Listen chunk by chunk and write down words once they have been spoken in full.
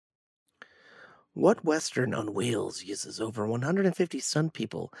What Western on wheels uses over 150 stunt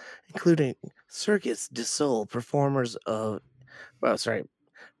people, including Circus du Soleil performers of, well, sorry,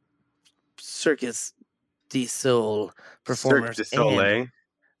 Circus du Soleil Cirque performers du and Soleil.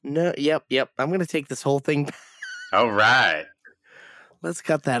 no, yep. I'm gonna take this whole thing. All right. Let's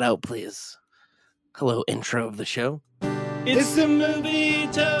cut that out, please. Hello, intro of the show. It's the Movie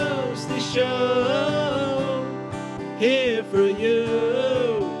Toast, the show here for you.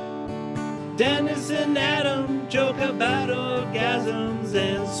 Dennis and Adam joke about orgasms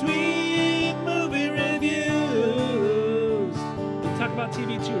and sweet movie reviews. We talk about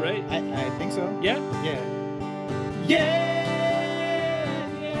TV too, right? I think so. Yeah? Yeah. Yeah!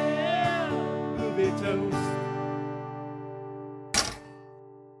 Movie Toast.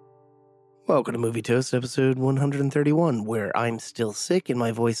 Welcome to Movie Toast, episode 131, where I'm still sick and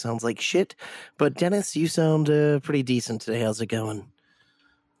my voice sounds like shit. But Dennis, you sound pretty decent today. How's it going?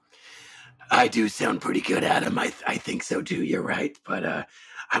 I do sound pretty good, Adam. I think so too. You're right, but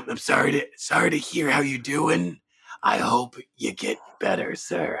I'm sorry to hear how you doing. I hope you get better,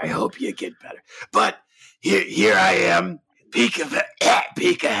 sir. I hope you get better. But here I am, peak of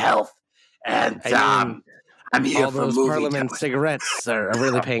health, and I'm here all for those movie Parliament Toast. cigarettes are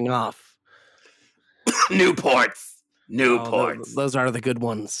really paying off. Newports. Oh, those are the good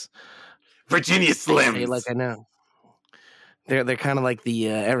ones. Virginia Slims. Hey, like I know. They're kind of like the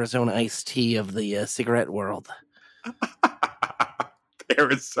Arizona iced tea of the cigarette world.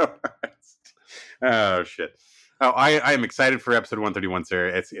 Arizona. Oh shit. Oh, I am excited for episode 131, sir.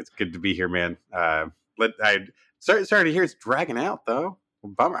 It's good to be here, man. Sorry to hear it's dragging out though.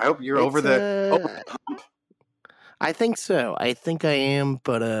 Bummer. I hope you're over the hump. I think so. I think I am,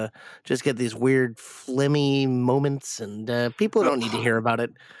 but just get these weird flimmy moments, and people don't need to hear about it.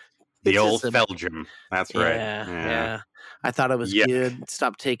 The It's old just Belgium. That's right. Yeah. I thought it was Yuck. good.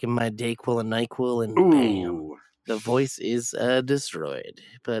 Stop taking my Dayquil and NyQuil, and bam, Ooh. the voice is destroyed.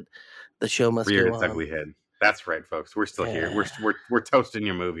 But the show must Reared go its on. ugly head. That's right, folks. We're still here. Yeah. We're toasting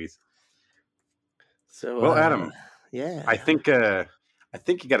your movies. So, Well, Adam, yeah, I think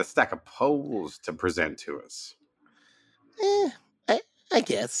you got a stack of polls to present to us. I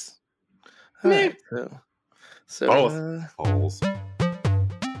guess. Meh. Alright, so Both. Polls. Polls.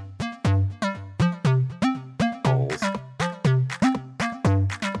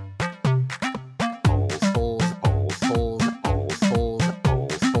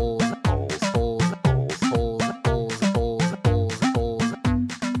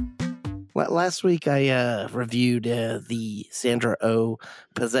 Last week I reviewed the Sandra Oh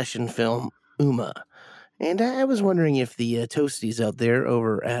possession film Uma, and I was wondering if the toasties out there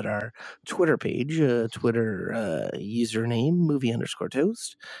over at our Twitter page, Twitter username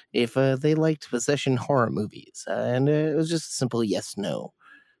movie_toast, if they liked possession horror movies, and it was just a simple yes/no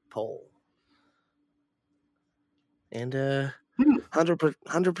poll, and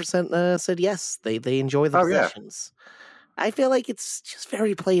 100% said yes. They enjoy the possessions. I feel like it's just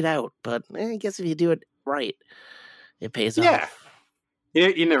very played out, but I guess if you do it right, it pays off.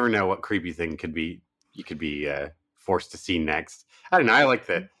 You never know what creepy thing you could be forced to see next. I don't know. I like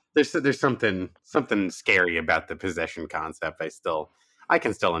that. There's something scary about the possession concept. I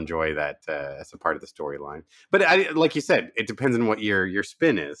can still enjoy that as a part of the storyline. But like you said, it depends on what your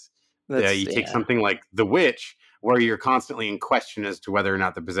spin is. You take something like The Witch, where you're constantly in question as to whether or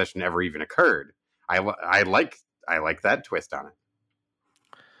not the possession ever even occurred. I like that twist on it.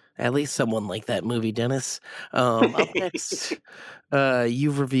 At least someone like that movie, Dennis. Up next,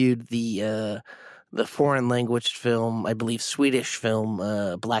 you've reviewed the foreign language film, I believe Swedish film,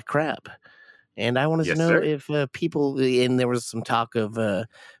 Black Crab. And I wanted to know if people, and there was some talk of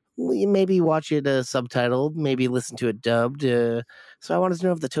maybe watch it subtitled, maybe listen to it dubbed. So I wanted to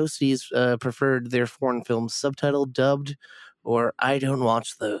know if the Toasties preferred their foreign films subtitled, dubbed, or I don't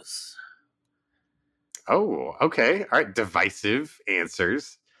watch those. Oh, okay. All right. Divisive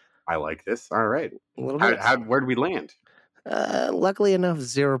answers. I like this. All right. Where'd we land? Luckily enough,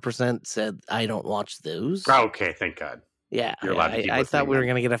 0% said I don't watch those. Okay, thank God. Yeah, you're allowed to keep I thought we were then.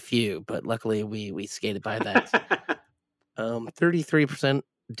 going to get a few, but luckily we skated by that. 33%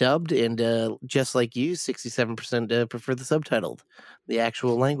 dubbed, and just like you, 67% prefer the subtitled, the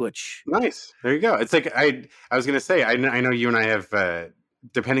actual language. Nice. There you go. It's like I was going to say, I know you and I have.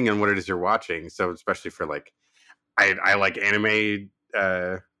 Depending on what it is you're watching, so especially for like, I like anime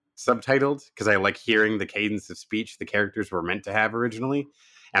subtitled because I like hearing the cadence of speech the characters were meant to have originally,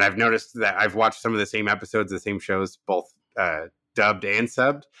 and I've noticed that I've watched some of the same episodes of the same shows, both dubbed and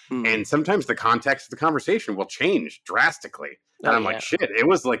subbed, and sometimes the context of the conversation will change drastically, and I'm like, shit, it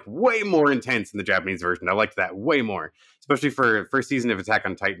was like way more intense in the Japanese version. I liked that way more, especially for first season of Attack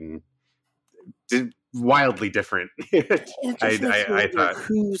on Titan. wildly different. It just makes me I wonder thought.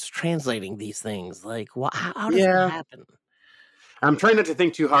 who's translating these things. Like, how does that Yeah. happen? I'm trying not to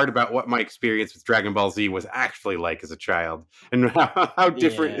think too hard about what my experience with Dragon Ball Z was actually like as a child, and how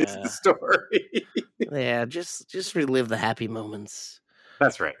different is Yeah. the story. Yeah, just relive the happy moments.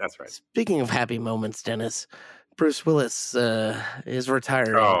 That's right. That's right. Speaking of happy moments, Dennis, Bruce Willis is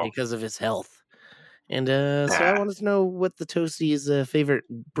retiring Oh. because of his health. And so I Ah. wanted to know what the Toasties' favorite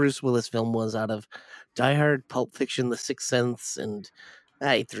Bruce Willis film was out of Die Hard, Pulp Fiction, The Sixth Sense, and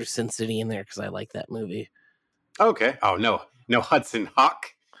I threw Sin City in there because I like that movie. Okay. Oh no Hudson Hawk.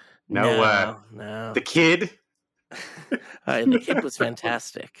 No, no. The Kid. The Kid was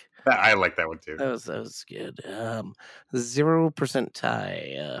fantastic. I like that one too. That was good. 0%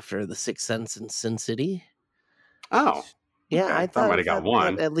 tie for The Sixth Sense and Sin City. Oh. Yeah, Okay. I That thought might have got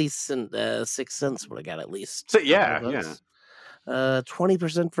one. at least Sixth Sense would have got at least. So, a couple yeah, of those.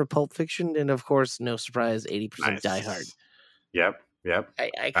 20% for Pulp Fiction, and of course, no surprise, 80% Nice. Die Hard. Yep.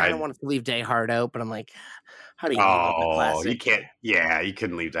 I kind of wanted to leave Die Hard out, but I'm like, how do you leave out the Oh, classic? you can't. Yeah, you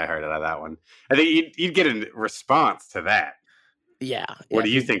couldn't leave Die Hard out of that one. I think you'd get a response to that. Yeah. What do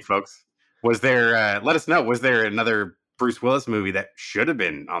you think, folks? Was there? Let us know. Was there another Bruce Willis movie that should have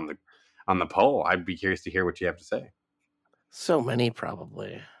been on the poll? I'd be curious to hear what you have to say. So many,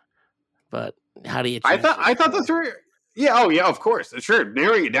 probably. But how do you? I choose thought those were. Yeah. Oh, yeah. Of course. Sure.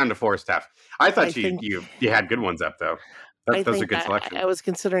 Narrowing it down to 4 stuff. I thought you had good ones up though. Those are good selections. I was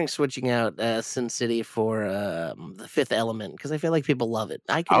considering switching out Sin City for The Fifth Element because I feel like people love it.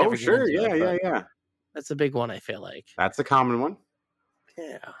 I could never get sure. into it, Yeah. That's a big one. I feel like. That's a common one.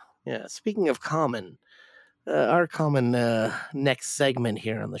 Yeah. Speaking of common, our common next segment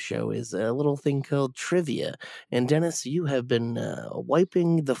here on the show is a little thing called trivia. And Dennis, you have been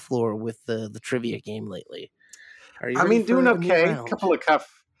wiping the floor with the trivia game lately. Are you? Doing okay. A couple of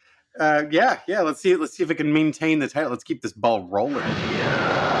cuff. Yeah. Let's see if I can maintain the title. Let's keep this ball rolling.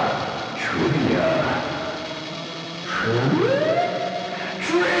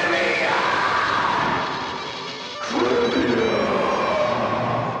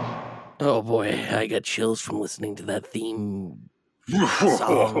 Oh boy, I got chills from listening to that theme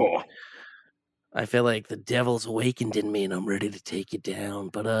song. I feel like the devil's awakened in me and I'm ready to take you down.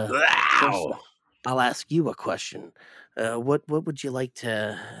 But first, I'll ask you a question. What would you like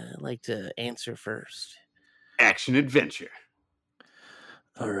to answer first? Action adventure.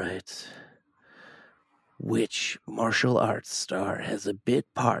 All right. Which martial arts star has a bit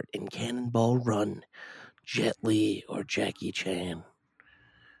part in Cannonball Run? Jet Li or Jackie Chan?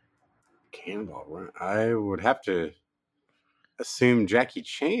 Cannonball Run. I would have to assume Jackie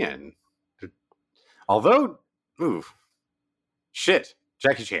Chan. Although, Jackie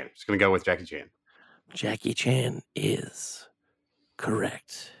Chan. Just gonna go with Jackie Chan. Jackie Chan is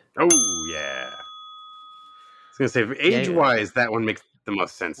correct. Oh yeah. I was gonna say, age-wise, that one makes the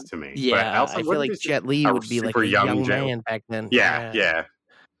most sense to me. Yeah, but also, I feel like Jet Li would be like a young man back then. Yeah.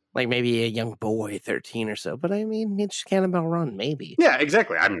 Like maybe a young boy, 13 or so. But I mean, it's Cannonball Run, maybe. Yeah,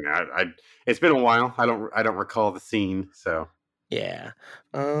 exactly. I mean, it's been a while. I don't recall the scene, so. Yeah.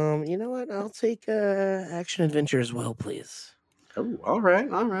 You know what? I'll take action adventure as well, please. Oh, all right.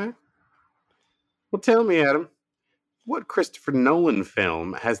 Well, tell me, Adam, what Christopher Nolan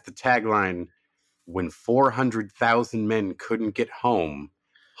film has the tagline, "When 400,000 men couldn't get home,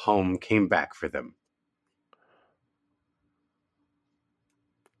 home came back for them"?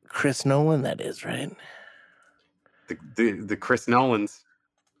 Chris Nolan, that is, right? The Chris Nolans.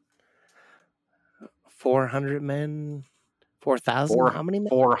 400 men? 4,000? How many men?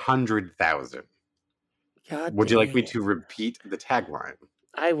 400,000. God Would you like me dang. to repeat the tagline?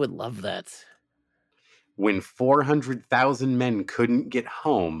 I would love that. When 400,000 men couldn't get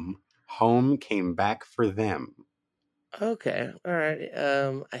home, home came back for them. Okay. All right.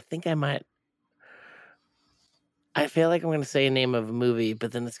 I think I might. I feel like I'm going to say a name of a movie,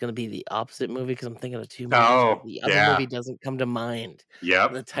 but then it's going to be the opposite movie because I'm thinking of two movies. Oh, the other yeah. movie doesn't come to mind.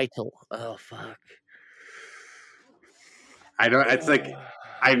 Yep. The title. Oh, fuck. I don't. It's like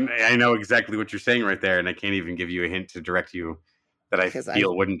I know exactly what you're saying right there, and I can't even give you a hint to direct you that I 'Cause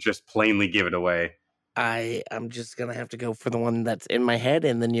feel wouldn't just plainly give it away. I'm just going to have to go for the one that's in my head,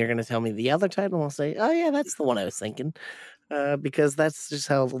 and then you're going to tell me the other title, and I'll say, oh, yeah, that's the one I was thinking. Because that's just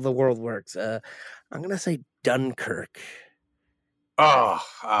how the world works. I'm going to say Dunkirk.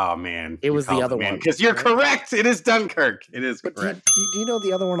 Oh man! It was the other one. Because you're right? correct. It is Dunkirk. It is But correct. do you know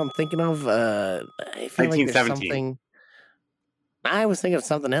the other one I'm thinking of? I feel like there's 1917. something. I was thinking of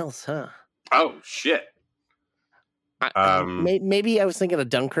something else, huh? Oh shit! Maybe I was thinking of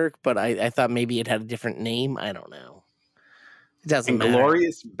Dunkirk, but I thought maybe it had a different name. I don't know. It doesn't matter.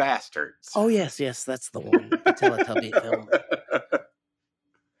 Inglorious Bastards. Oh yes, that's the one. The Teletubby film.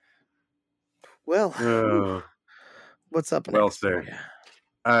 Well, Oh, what's up well, next for sir.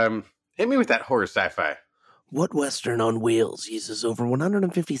 you? Hit me with that horror sci-fi. What Western on wheels uses over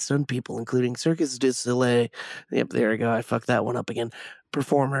 150 stunt people, including Circus du Soleil? Yep, there we go. I fucked that one up again.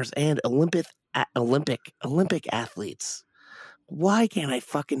 Performers and Olympic athletes. Why can't I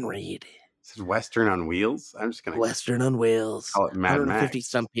fucking read? This is Western on Wheels. I'm just gonna Western on wheels. call it Mad 150 Max.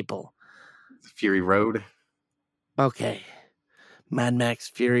 stunt people. Fury Road. Okay. Mad Max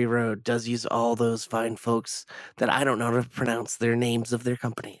Fury Road does use all those fine folks that I don't know how to pronounce their names of their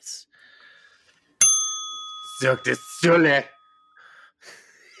companies. Cirque du Soleil.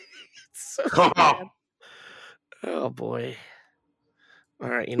 So Come bad. on. Oh boy. All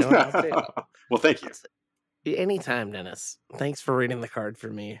right, you know what? I'll take, Well, thank you. anytime, Dennis. Thanks for reading the card for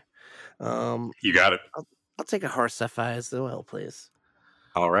me. You got it. I'll take a horse sci-fi as well, please.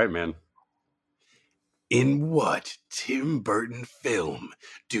 All right, man. In what Tim Burton film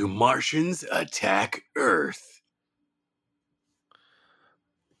do Martians attack Earth?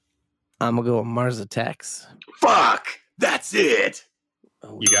 I'm gonna go with Mars Attacks. Fuck! That's it!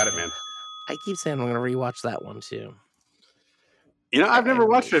 Oh, You got it, man. I keep saying I'm gonna rewatch that one too. You know, I've never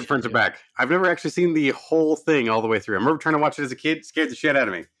really watched it should front to do. back. I've never actually seen the whole thing all the way through. I remember trying to watch it as a kid, scared the shit out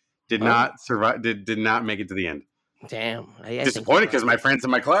of me. Did Oh. not survive. Did not make it to the end. Damn. I think Disappointed you because my friends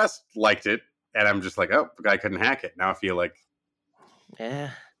in my class liked it, and I'm just like, oh, the guy couldn't hack it. Now I feel like, Yeah.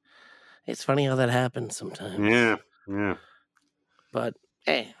 It's funny how that happens sometimes. yeah. But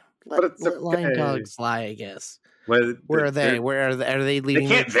hey, But let, it's let lion okay. dogs lie, I guess. Well, Where are they're- they? Where are they? Are they leading?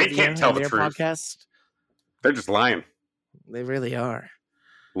 can't- their they trivia can't tell in the their truth. podcast. They're just lying, They really are.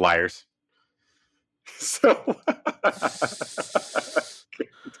 liars. So,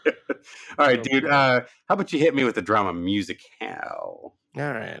 all right, dude. How about you hit me with the drama music? How?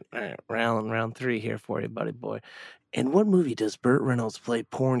 All right. Round 3 here for you, buddy boy. In what movie does Burt Reynolds play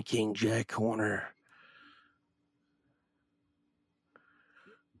porn king Jack Horner?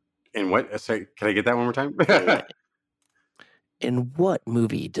 And what? Sorry, can I get that one more time? In what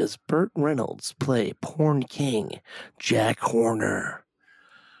movie does Burt Reynolds play porn king Jack Horner?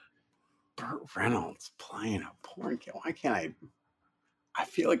 Burt Reynolds playing a porn kid. Why can't I? I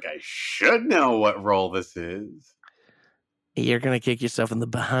feel like I should know what role this is. You're gonna kick yourself in the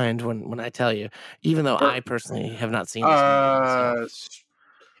behind when I tell you, even though I personally have not seen this movie. S-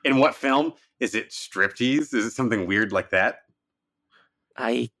 in what film is it? Striptease? Is it something weird like that?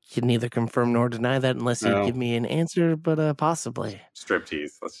 I can neither confirm nor deny that unless you No. give me an answer, but possibly.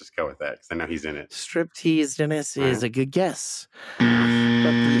 Striptease. Let's just go with that because I know he's in it. Striptease, Dennis, is a good guess. But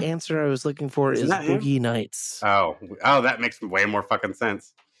the answer I was looking for Isn't is that him? Boogie Nights. Oh, that makes way more fucking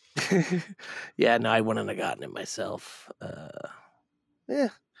sense. Yeah, no, I wouldn't have gotten it myself. Yeah.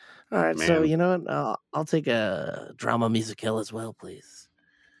 All right, so Man. you know what? I'll take a drama musical as well, please.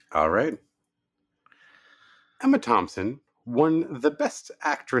 All right. Emma Thompson won the Best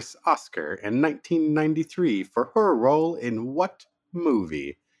Actress Oscar in 1993 for her role in what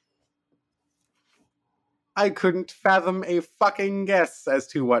movie? I couldn't fathom a fucking guess as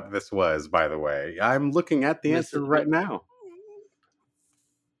to what this was, by the way. I'm looking at the This answer is- right now.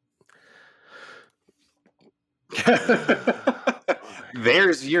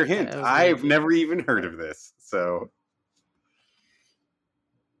 There's your hint. That was I've gonna be- never even heard of this. So,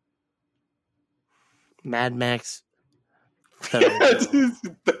 Mad Max. Thunderdome.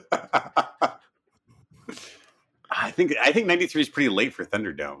 I think 93 is pretty late for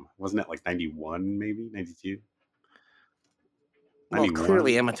Thunderdome. Wasn't it like 91 maybe? 92? Well, 91?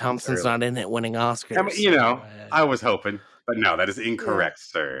 clearly Emma Thompson's Early. not in it winning Oscars. I mean, you know, so, I was hoping, but no, that is incorrect,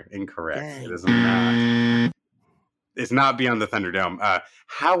 sir. Incorrect. Dang. It is not. It's not Beyond the Thunderdome.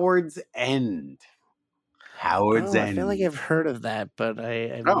 Howard's End. Howard's End. I feel like I've heard of that, but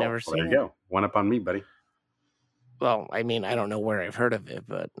I've Oh, never well, seen there it. you go. One up on me, buddy. Well, I mean, I don't know where I've heard of it,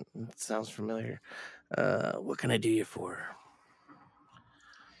 but it sounds familiar. What can I do you for?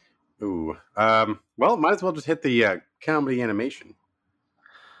 Ooh. Well, might as well just hit the comedy animation.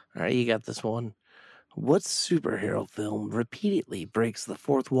 All right, you got this one. What superhero film repeatedly breaks the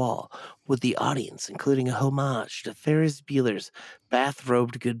fourth wall with the audience, including a homage to Ferris Bueller's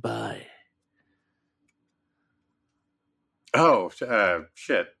Bathrobed Goodbye? Oh,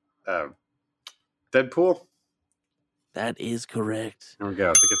 shit. Deadpool? That is correct. There we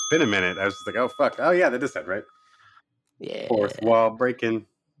go. It's like it's been a minute. I was just like, oh, fuck. Oh, yeah, that is that, right? Yeah. Fourth wall breaking.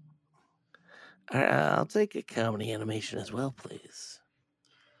 All right, I'll take a comedy animation as well, please.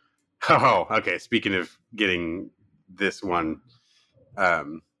 Oh, okay. Speaking of getting this one,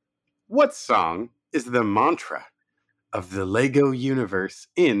 what song is the mantra of the Lego universe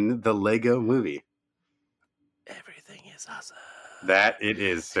in the Lego movie? Everything is awesome. That it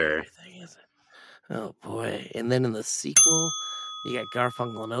is, sir. Everything is. Oh boy! And then in the sequel, you got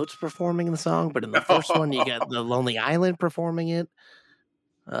Garfunkel and Oates performing the song, but in the first one, you got the Lonely Island performing it.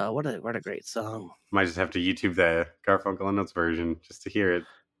 What a great song! Might just have to YouTube the Garfunkel and Oates version just to hear it.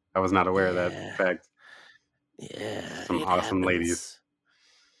 I was not aware of that Yeah. fact. Yeah, Some it awesome happens. ladies.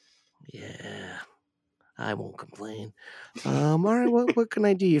 Yeah, I won't complain. All right, what can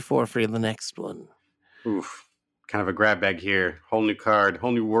I do you for the next one? Oof. Kind of a grab bag here. Whole new card,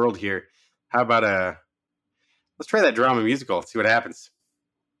 whole new world here. How about let's try that drama musical, see what happens.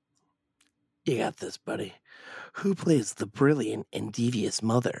 You got this, buddy. Who plays the brilliant and devious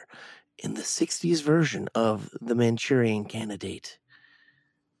mother in the 60s version of The Manchurian Candidate?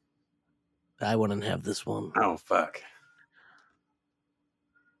 I wouldn't have this one. Oh fuck.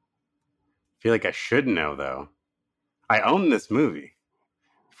 Feel like I should know though. I own this movie.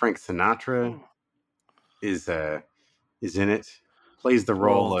 Frank Sinatra is in it. Plays the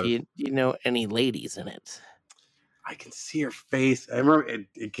role of. Do you know any ladies in it? I can see her face. I remember it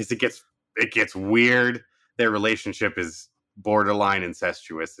because it gets weird. Their relationship is borderline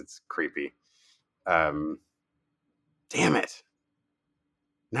incestuous. It's creepy. Damn it.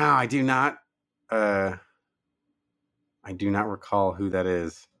 No, I do not. I do not recall who that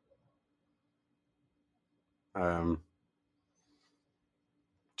is.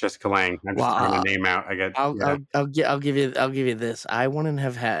 Jessica Lange. I'm just throwing a name out. I'll give you this. I wouldn't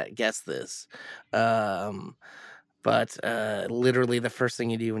have guessed this. But literally the first thing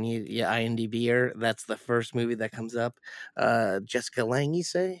you do when you IMDb her, that's the first movie that comes up. Jessica Lange, you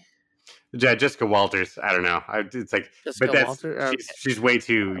say? Yeah, Jessica Walters. I don't know. It's like, Jessica but that's Walter? she's way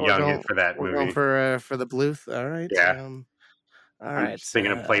too young for that We're movie. going for the Bluth. All right. Yeah. All I'm right. just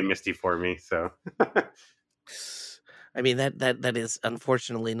thinking of Play Misty for me. So. I mean that is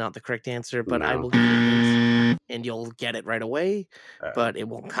unfortunately not the correct answer, but I No. will give you a hint, and you'll get it right away. But it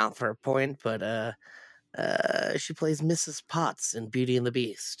won't count for a point. But she plays Mrs. Potts in Beauty and the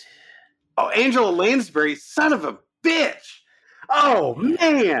Beast. Oh, Angela Lansbury, son of a bitch! Oh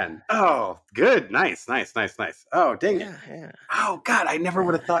man! Oh, good, nice. Oh, dang it! Yeah. Oh God, I never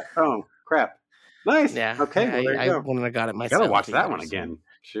would have thought. Oh crap! Nice. Yeah. Okay. Well, there you I go. wouldn't have got it myself. Gotta watch that either, one so- again.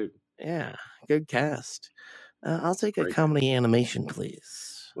 Shoot. Yeah. Good cast. I'll take a Great. comedy animation,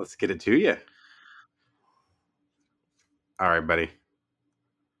 please. Let's get it to you. All right, buddy.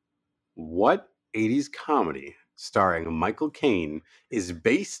 What 80s comedy starring Michael Caine is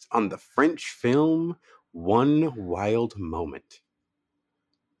based on the French film One Wild Moment?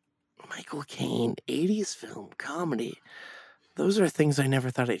 Michael Caine, 80s film, comedy. Those are things I never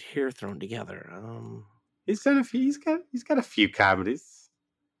thought I'd hear thrown together. He's done a few. He's got a few comedies.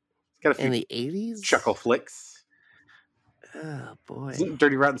 He's got a few In the 80s? chuckle flicks. Oh, boy. Isn't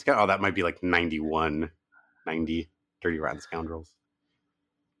Dirty Rotten Scoundrels? Oh, that might be like 91, 90. Dirty Rotten Scoundrels.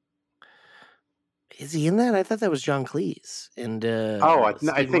 Is he in that? I thought that was John Cleese. And I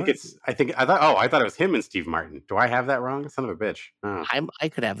Steve think I thought it was him and Steve Martin. Do I have that wrong? Son of a bitch. Oh. I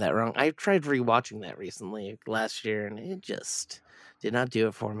could have that wrong. I tried rewatching that recently last year, and it just did not do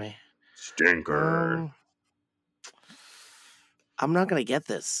it for me. Stinker. I'm not gonna get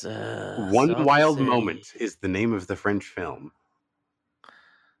this. One Wild Moment is the name of the French film.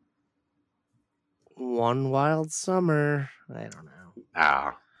 One Wild Summer. I don't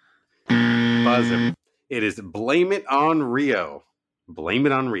know. Buzz him. It is Blame It on Rio. Blame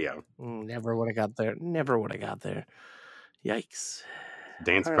It on Rio. Never would have got there. Yikes.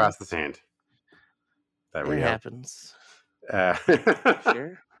 Dance All across the sand. That It Rio. happens.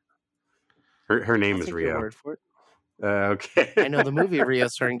 Sure. Her name I'll is take your Rio. word for it. Okay. I know the movie Rio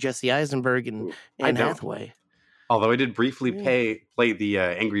starring Jesse Eisenberg and Anne don't. Hathaway. Although I did briefly Yeah. play the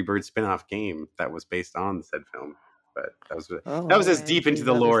Angry Birds spin-off game that was based on said film, but that was Oh, as I deep into see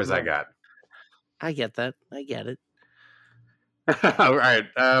the that lore as as I well. got. I get that. I get it. All right.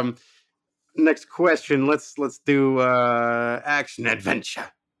 Next question. Let's do action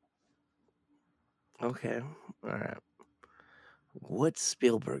adventure. Okay. All right. What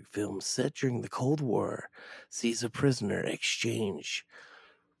Spielberg film set during the Cold War sees a prisoner exchange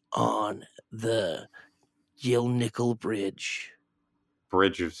on the Yelnickel Bridge?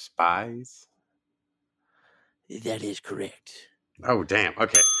 Bridge of Spies. That is correct. Oh damn.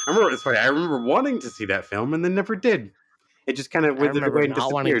 Okay. I remember wanting to see that film and then never did. It just kind of I withered remember away and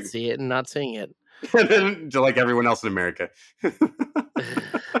not wanting to disappeared. see it and not seeing it. And then, to like everyone else in America.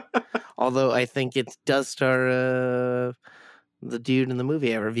 Although I think it does star the dude in the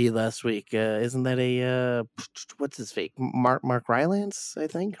movie I reviewed last week. Isn't that what's his fake? Mark Rylance, I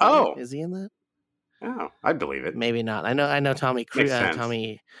think. Right? Oh. Is he in that? Oh, I believe it. Maybe not. I know Tommy Makes sense.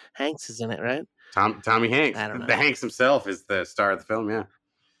 Tommy Hanks is in it, right? Tommy Hanks. I don't know. The Hanks himself is the star of the film. Yeah,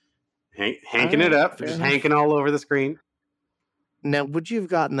 hanking it up, fair just enough. hanking all over the screen. Now, would you have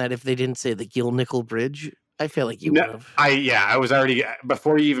gotten that if they didn't say the Gill Nickel Bridge? I feel like you No, would have. I was already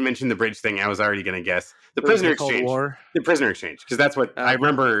before you even mentioned the bridge thing. I was already going to guess the It was prisoner the Cold exchange. War. The prisoner exchange, because that's what I Okay.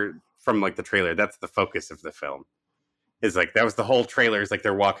 remember from like the trailer. That's the focus of the film. Is like that was the whole trailer. Is like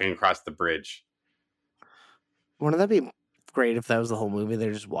they're walking across the bridge. Wouldn't that be great if that was the whole movie?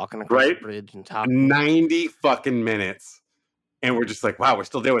 They're just walking across Right? the bridge and talking. 90 fucking minutes. And we're just like, wow, we're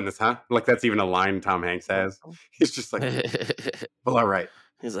still doing this, huh? Like that's even a line Tom Hanks has. He's just like, well, all right.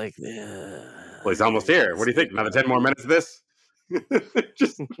 He's like, Well, he's almost here. What do you think? Another 10 more minutes of this?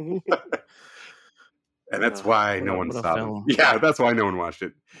 Just, and that's why no one what a saw film. it. Yeah, that's why no one watched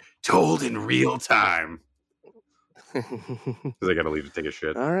it. Told in real time. Because I got to leave to take a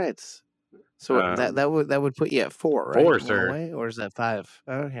shit. All right. So that would put you at 4, right? 4, One sir. away, or is that 5?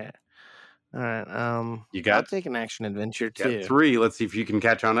 Okay. All right. You I'll got, take an action adventure got too. 3. Let's see if you can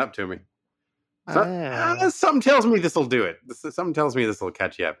catch on up to me. Ah. Something tells me this will do it. Something tells me this will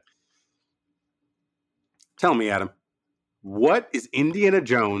catch you up. Tell me, Adam, what is Indiana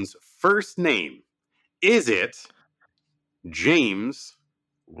Jones' first name? Is it James,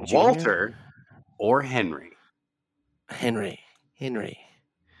 Walter, or Henry? Henry.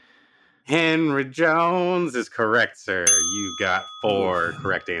 Henry Jones is correct, sir. You got 4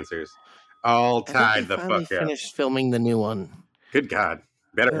 correct answers. All tied the finally fuck up. finished filming the new one. Good God.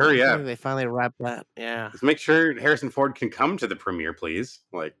 Better I hurry think up. They finally wrapped that. Yeah. Let's make sure Harrison Ford can come to the premiere, please.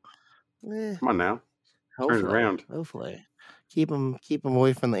 Like, Eh, come on now. hopefully, Turn it around. Hopefully. Keep him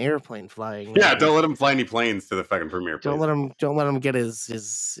away from the airplane flying. Yeah, don't let him fly any planes to the fucking premiere, please. Don't let him get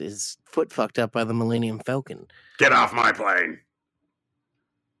his foot fucked up by the Millennium Falcon. Get off my plane.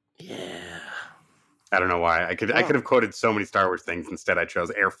 Yeah. I don't know why. I could have quoted so many Star Wars things. Instead, I chose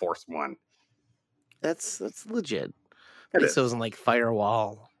Air Force One. That's legit. It At least is. it wasn't like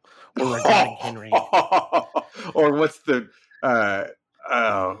Firewall or Regarding Henry. Or what's the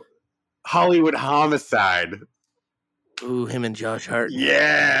Hollywood Homicide? Ooh, him and Josh Hart.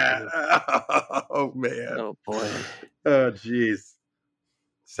 Yeah. Oh man. Oh boy. Oh jeez.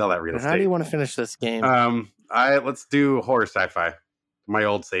 Sell that real estate. How do you want to finish this game? Let's do horror sci-fi. My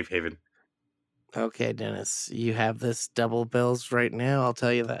old safe haven. Okay, Dennis, you have this double bills right now. I'll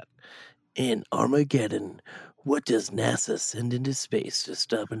tell you that. In Armageddon, what does NASA send into space to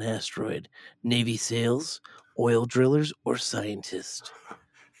stop an asteroid? Navy SEALs, oil drillers, or scientists?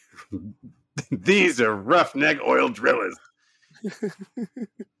 These are roughneck oil drillers.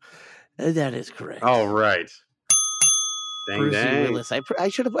 That is correct. All right. Dang, Bruce dang. Willis. I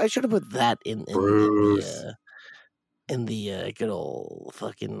should have put that in Bruce. the good old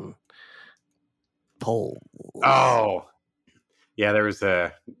fucking poll. Oh, yeah. There was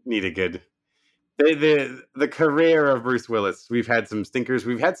need a good the career of Bruce Willis. We've had some stinkers.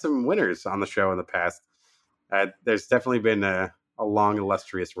 We've had some winners on the show in the past. There's definitely been a long,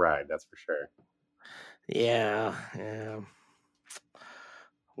 illustrious ride. That's for sure. Yeah.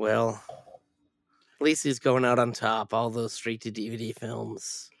 Well, at least he's going out on top. All those straight to DVD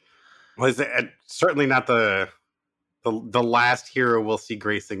films. Well, it's certainly not the last hero we'll see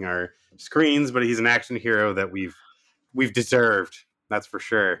gracing our screens, but he's an action hero that we've deserved. That's for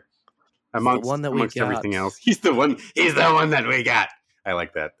sure. Amongst everything else, he's the one that we got. I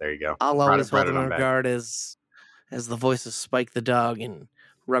like that. There you go. I'll always hold him in regard as the voice of Spike the dog in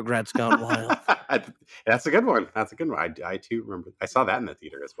Rugrats Gone Wild. That's a good one. I too remember. I saw that in the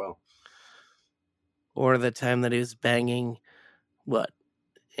theater as well. Or the time that he was banging, what?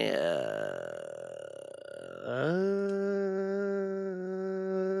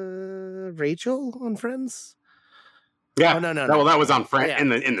 Rachel on Friends? Yeah. Oh, no. Well, that was on Oh, yeah.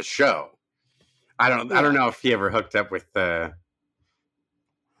 in the show. I don't know if he ever hooked up with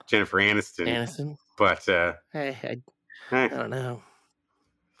Jennifer Aniston. But I don't know.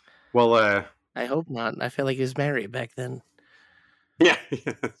 Well, I hope not. I feel like he was married back then. yeah,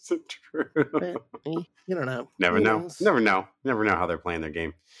 that's true. But, you don't know. Never Who know. knows? Never know how they're playing their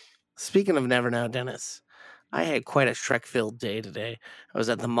game. Speaking of never know, Dennis, I had quite a Shrek-filled day today. I was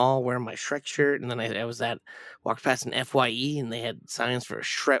at the mall wearing my Shrek shirt, and then I walked past an FYE, and they had signs for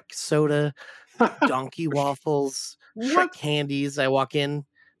Shrek soda, donkey waffles, Shrek candies. I walk in,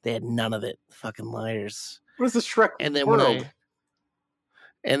 they had none of it. Fucking liars. What is the Shrek And then world?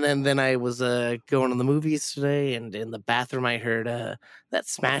 then I was going to the movies today, and in the bathroom I heard that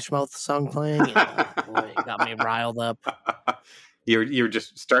Smash Mouth song playing. And, boy, it got me riled up. You're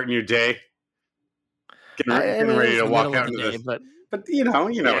just starting your day, getting I mean, ready it to was the walk middle out of the into day, this. but But you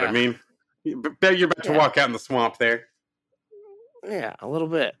know what I mean. You're about to walk out in the swamp there. Yeah, a little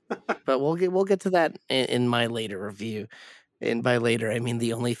bit. But we'll get to that in my later review. And by later, I mean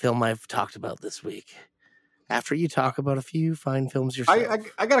the only film I've talked about this week. After you talk about a few fine films yourself.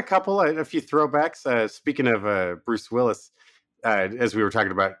 I got a couple, a few throwbacks. Speaking of Bruce Willis, as we were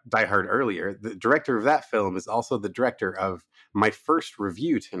talking about Die Hard earlier, the director of that film is also the director of my first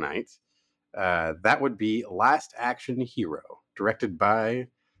review tonight. That would be Last Action Hero, directed by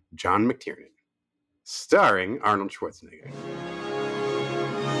John McTiernan, starring Arnold Schwarzenegger.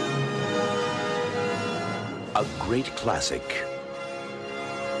 A great classic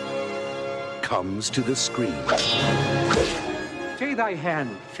comes to the screen. Take thy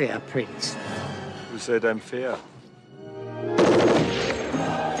hand, fair prince. Who said I'm fair?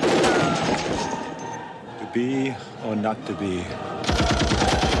 To be or not to be?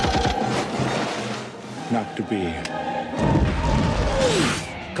 Not to be.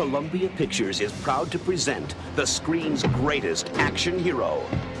 Columbia Pictures is proud to present the screen's greatest action hero,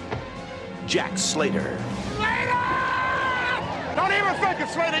 Jack Slater. Don't even think it,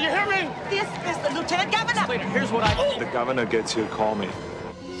 Slater, you hear me? This is the Lieutenant Governor. Slater, here's what I... The governor gets here, call me.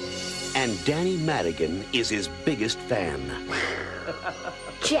 And Danny Madigan is his biggest fan.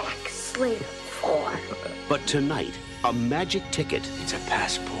 Jack Slater 4. But tonight, a magic ticket... It's a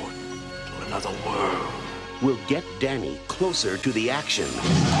passport to another world. ...will get Danny closer to the action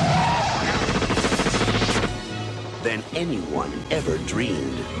than anyone ever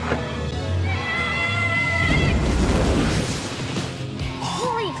dreamed.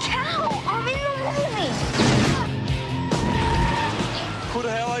 Holy cow! I'm in the movie! Who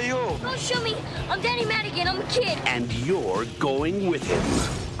the hell are you? Don't shoot me! I'm Danny Madigan, I'm a kid. And you're going with him.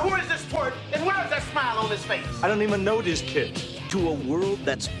 Who is this twerp? And where is that smile on his face? I don't even know this kid. To a world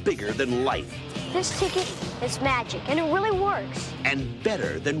that's bigger than life. This ticket is magic, and it really works. And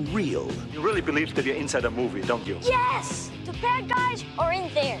better than real. You really believe that you're inside a movie, don't you? Yes! The bad guys are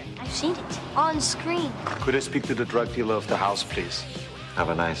in there. I've seen it. On screen. Could I speak to the drug dealer of the house, please? Have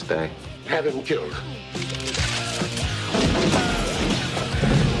a nice day. Have him killed.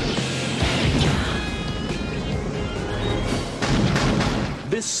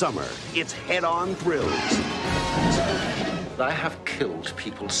 This summer, it's head-on thrills. I have killed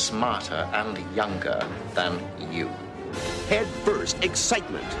people smarter and younger than you. Head-first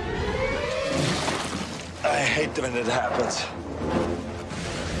excitement. I hate when it happens.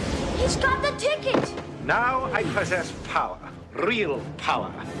 He's got the ticket! Now I possess power. Real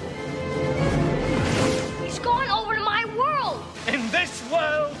power. He's going over to my world! In this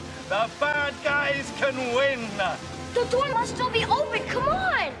world, the bad guys can win. The door must still be open, come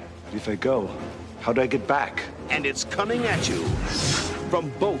on! If I go, how do I get back? And it's coming at you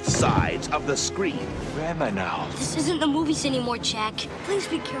from both sides of the screen. Where am I now? This isn't the movies anymore, Jack. Please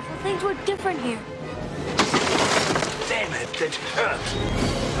be careful. Things were different here. Damn it, that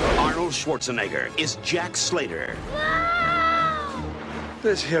hurt. Arnold Schwarzenegger is Jack Slater. No!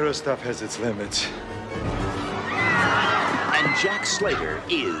 This hero stuff has its limits. And Jack Slater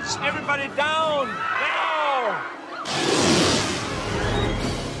is... Everybody down! Now!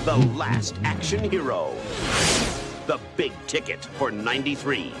 the last action hero. The big ticket for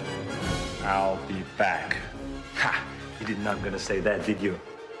 93. I'll be back. Ha! You did not gonna say that, did you?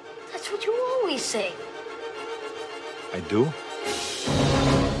 That's what you always say. I do?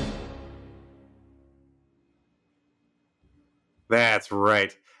 That's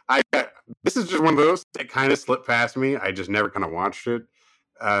right. This is just one of those that kind of slipped past me. I just never kind of watched it.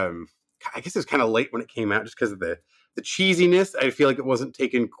 I guess it's kind of late when it came out just because of the cheesiness. I feel like it wasn't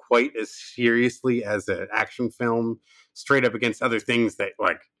taken quite as seriously as an action film, straight up against other things that,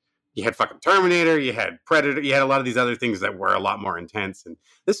 like, you had fucking Terminator, you had Predator, you had a lot of these other things that were a lot more intense. And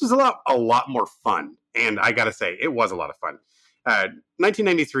this was a lot more fun. And I gotta say, it was a lot of fun.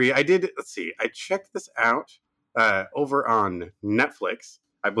 1993, I checked this out over on Netflix.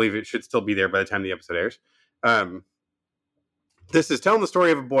 I believe it should still be there by the time the episode airs. This is telling the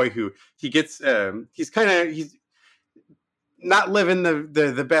story of a boy who he's not living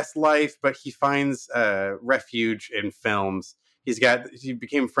the best life, but he finds refuge in films. He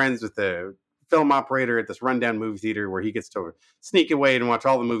became friends with the film operator at this rundown movie theater where he gets to sneak away and watch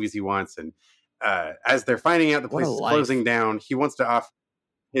all the movies he wants. And as they're finding out the place is closing down, he wants to offer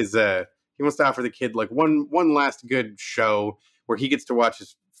the kid like one last good show where he gets to watch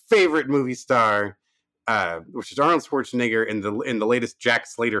his favorite movie star, which is Arnold Schwarzenegger in the latest Jack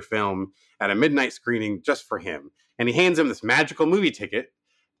Slater film at a midnight screening just for him. And he hands him this magical movie ticket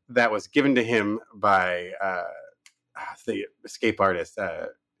that was given to him by the escape artist.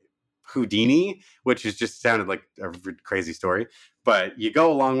 Houdini, which is just sounded like a crazy story. But you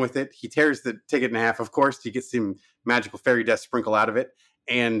go along with it. He tears the ticket in half. Of course, you get some magical fairy dust sprinkle out of it.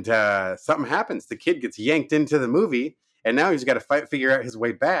 And something happens. The kid gets yanked into the movie, and now he's got to figure out his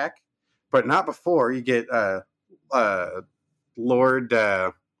way back. But not before you get Lord...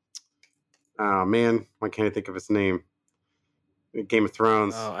 oh, man. Why can't I think of his name? Game of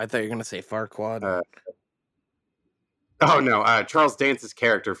Thrones. Oh, I thought you were going to say Farquaad. Oh, no. Charles Dance's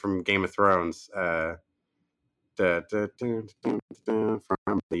character from Game of Thrones. From the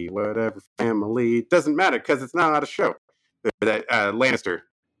whatever family. Doesn't matter because it's not a show. Lannister.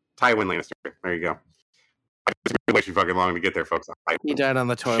 Tywin Lannister. There you go. It took me way too fucking long to get there, folks. He died on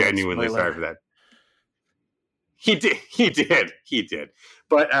the toilet. Genuinely sorry for that. He did.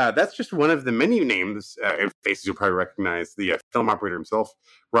 But that's just one of the many names and faces you'll probably recognize. The film operator himself,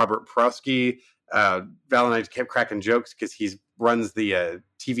 Robert Prosky. Val and I kept cracking jokes because he runs the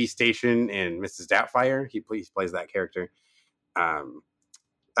TV station in Mrs. Doubtfire. He plays that character.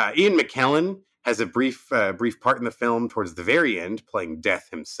 Ian McKellen has a brief part in the film towards the very end, playing Death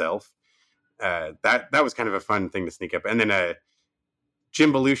himself. That was kind of a fun thing to sneak up. And then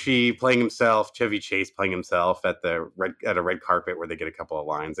Jim Belushi playing himself, Chevy Chase playing himself at a red carpet where they get a couple of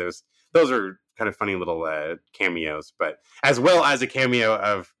lines. Those are kind of funny little cameos, but as well as a cameo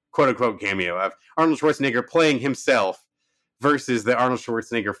of quote unquote cameo of Arnold Schwarzenegger playing himself versus the Arnold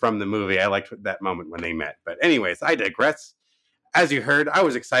Schwarzenegger from the movie. I liked that moment when they met. But anyways, I digress. As you heard, I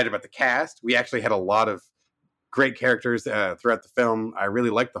was excited about the cast. We actually had a lot of great characters throughout the film. I really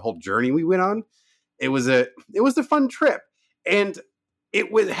liked the whole journey we went on. It was a fun trip, and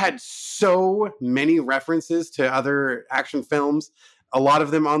had so many references to other action films. A lot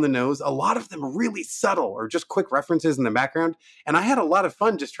of them on the nose, a lot of them really subtle or just quick references in the background. And I had a lot of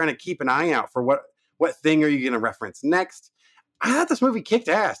fun just trying to keep an eye out for what thing are you going to reference next. I thought this movie kicked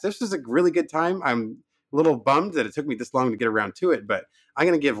ass. This was a really good time. I'm a little bummed that it took me this long to get around to it, but I'm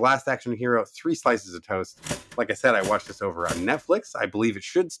going to give Last Action Hero 3 slices of toast. Like I said, I watched this over on Netflix. I believe it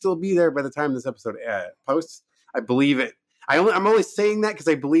should still be there by the time this episode posts. I believe it. I'm only saying that because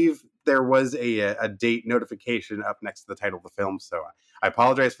I believe there was a date notification up next to the title of the film. So I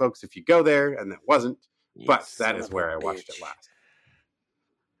apologize, folks, if you go there and it wasn't. But that is where I watched it last.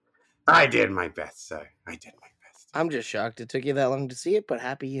 I did my best, sir. I did my best. I'm just shocked it took you that long to see it, but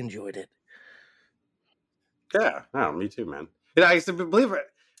happy you enjoyed it. Yeah, no, me too, man. I believe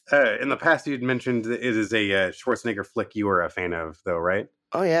in the past you'd mentioned that it is a Schwarzenegger flick you were a fan of, though, right?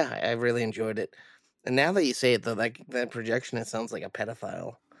 Oh, yeah, I really enjoyed it. And now that you say it, though, that projection, it sounds like a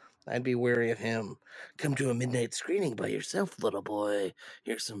pedophile. I'd be wary of him. Come to a midnight screening by yourself, little boy.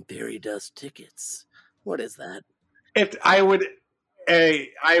 Here's some fairy dust tickets. What is that? I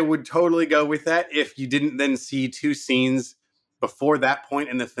would totally go with that if you didn't then see 2 scenes before that point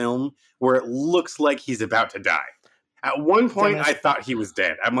in the film where it looks like he's about to die. At one point, Dennis, I thought he was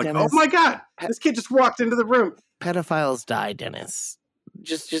dead. I'm like, Dennis, oh my God, this kid just walked into the room. Pedophiles die, Dennis.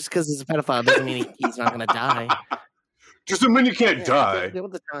 Just because he's a pedophile doesn't mean he's not going to die. Just doesn't mean you can't die. Deal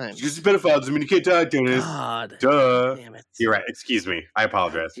with the time. Just a pedophile doesn't mean you can't die, Dennis. God. Duh. Damn it. You're right. Excuse me. I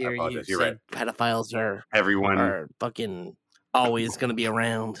apologize. You're right. Pedophiles are fucking always going to be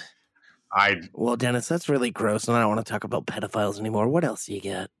around. Well, Dennis, that's really gross, and I don't want to talk about pedophiles anymore. What else do you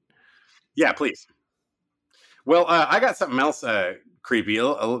got? Yeah, please. Well, I got something else creepy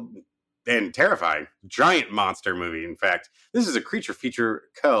and terrifying. Giant monster movie, in fact. This is a creature feature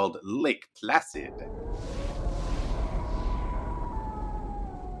called Lake Placid.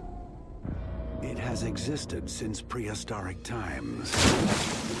 It has existed since prehistoric times.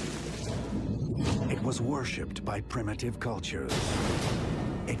 It was worshipped by primitive cultures.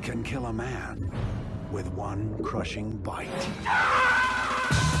 It can kill a man with one crushing bite.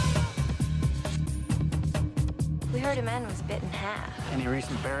 We heard a man was bit in half. Any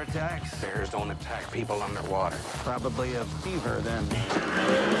recent bear attacks? Bears don't attack people underwater. Probably a fever then.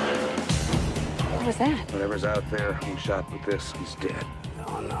 What was that? Whatever's out there who shot with this is dead.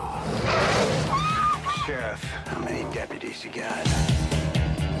 Oh no. Sheriff, how many deputies you got?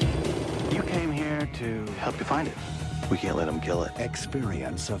 You came here to help you find it. We can't let him kill it.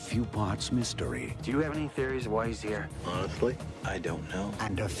 Experience a few parts mystery. Do you have any theories of why he's here? Honestly, I don't know.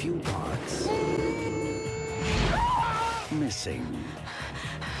 And a few parts missing.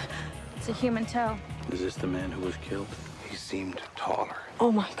 It's a human toe. Is this the man who was killed? He seemed taller.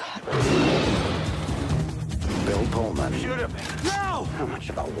 Oh my God. Bill Pullman. Shoot him! No! How much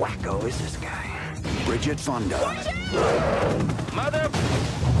of a wacko is this guy? Bridget Fonda. Mother!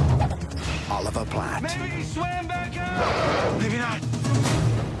 Oliver Platt. Maybe he swam back out! Maybe not.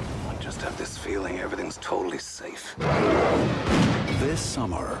 I just have this feeling everything's totally safe. This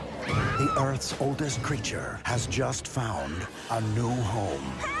summer, the Earth's oldest creature has just found a new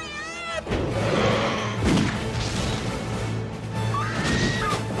home.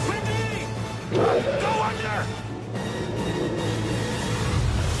 Wendy! Go under!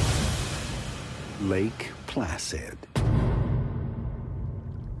 Lake Placid.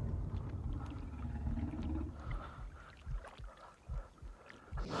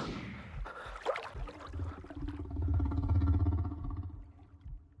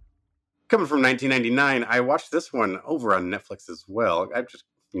 Coming from 1999, I watched this one over on Netflix as well. I've just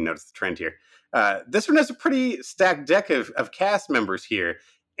noticed the trend here. This one has a pretty stacked deck of cast members here,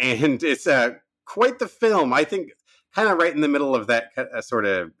 and it's quite the film. I think kind of right in the middle of that sort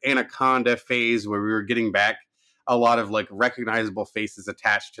of Anaconda phase where we were getting back a lot of like recognizable faces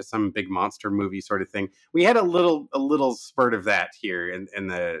attached to some big monster movie sort of thing. We had a little spurt of that here in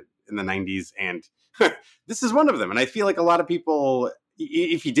the 90s, and this is one of them. And I feel like a lot of people,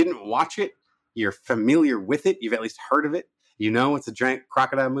 if you didn't watch it, you're familiar with it. You've at least heard of it. You know it's a giant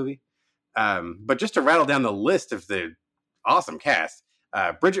crocodile movie. But just to rattle down the list of the awesome cast,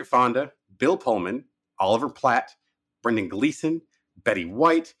 Bridget Fonda, Bill Pullman, Oliver Platt, Brendan Gleeson, Betty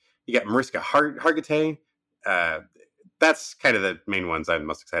White. You got Mariska Hargitay. That's kind of the main ones I'm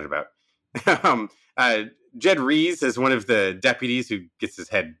most excited about. Jed Rees is one of the deputies who gets his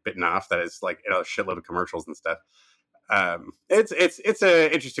head bitten off. That is like a shitload of commercials and stuff. It's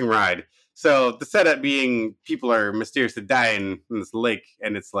an interesting ride. So the setup being people are mysteriously dying in this lake,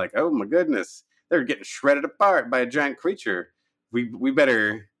 and it's like, oh my goodness, they're getting shredded apart by a giant creature. We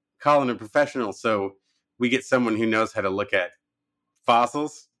better call in a professional. So we get someone who knows how to look at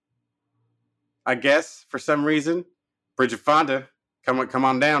fossils, I guess, for some reason. Bridget Fonda, come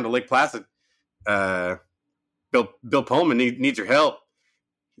on down to Lake Placid. Bill Pullman needs your help.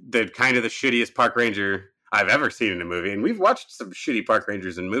 The kind of the shittiest park ranger I've ever seen in a movie, and we've watched some shitty park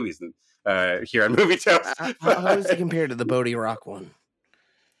rangers in movies here on Movie Toast. How does it compare to the Bodie Rock one?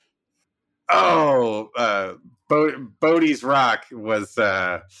 Oh, Bodie's Rock was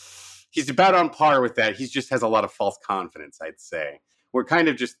he's about on par with that. He just has a lot of false confidence, I'd say. We're kind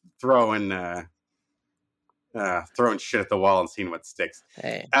of just throwing shit at the wall and seeing what sticks.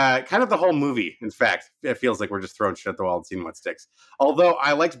 Hey. Kind of the whole movie, in fact, it feels like we're just throwing shit at the wall and seeing what sticks. Although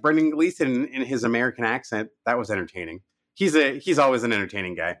I liked Brendan Gleeson in his American accent. That was entertaining. He's always an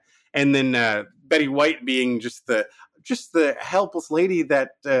entertaining guy. And then Betty White being just the helpless lady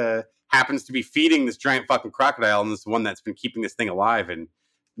that happens to be feeding this giant fucking crocodile, and this one that's been keeping this thing alive and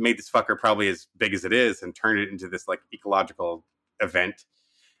made this fucker probably as big as it is and turned it into this like ecological event.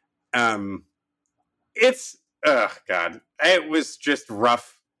 It's God, it was just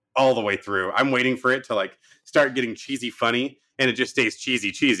rough all the way through. I'm waiting for it to like start getting cheesy funny, and it just stays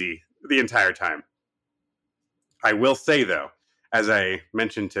cheesy the entire time. I will say though, as I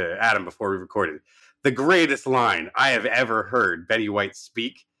mentioned to Adam before we recorded, the greatest line I have ever heard Betty White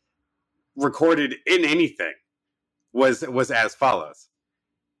speak recorded in anything was as follows.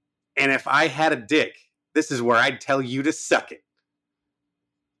 And if I had a dick, this is where I'd tell you to suck it.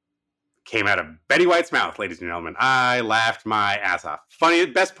 Came out of Betty White's mouth, ladies and gentlemen. I laughed my ass off. Funny,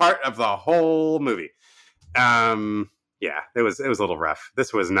 best part of the whole movie. Yeah, it was a little rough.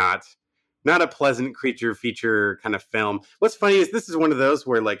 This was not a pleasant creature feature kind of film. What's funny is this is one of those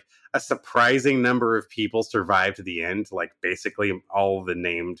where like a surprising number of people survive to the end, like basically all the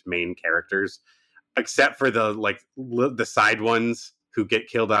named main characters, except for the side ones who get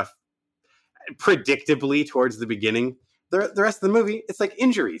killed off predictably towards the beginning. The rest of the movie, it's like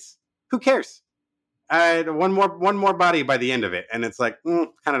injuries. Who cares? One more body by the end of it, and it's like kind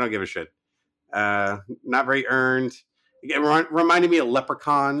of don't give a shit. Not very earned. It reminded me of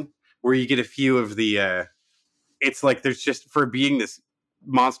Leprechaun, where you get a few of the. It's like there's just, for being this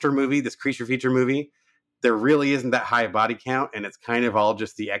monster movie, this creature feature movie, there really isn't that high a body count, and it's kind of all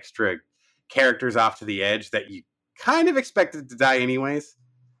just the extra characters off to the edge that you kind of expected to die anyways.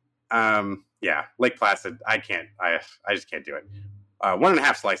 Yeah, Lake Placid. I just can't do it.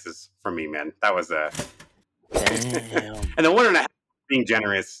 1.5 slices from me, man. That was and the 1.5 being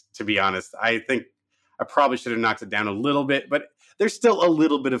generous, to be honest. I think I probably should have knocked it down a little bit, but there's still a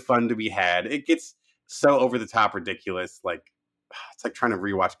little bit of fun to be had. It gets so over the top ridiculous, like it's like trying to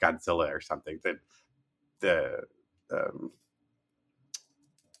rewatch Godzilla or something. The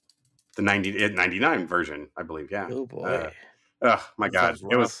 99 version, I believe. Yeah. Oh boy. Oh my God.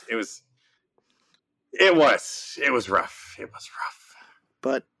 It was rough. It was rough.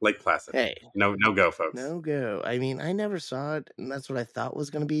 But Lake Placid. Hey, no go, folks. No go. I mean, I never saw it, and that's what I thought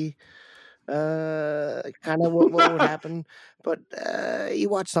was going to be kind of what would happen. But you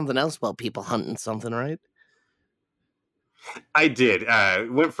watch something else about people hunting something, right? I did.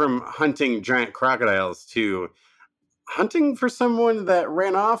 Went from hunting giant crocodiles to hunting for someone that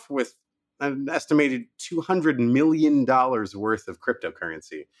ran off with an estimated $200 million worth of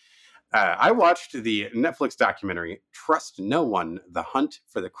cryptocurrency. I watched the Netflix documentary Trust No One, The Hunt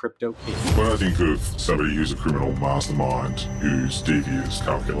for the Crypto King. When I think of somebody who's a criminal mastermind, who's devious,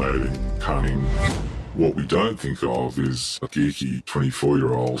 calculating, cunning, what we don't think of is a geeky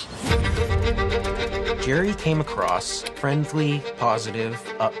 24-year-old. Jerry came across friendly, positive,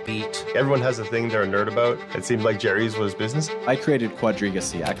 upbeat. Everyone has a thing they're a nerd about. It seemed like Jerry's was business. I created Quadriga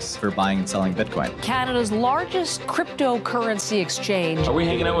CX for buying and selling Bitcoin. Canada's largest cryptocurrency exchange. Are we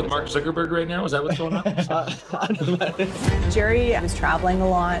hanging out with Mark Zuckerberg right now? Is that what's going on? Jerry was traveling a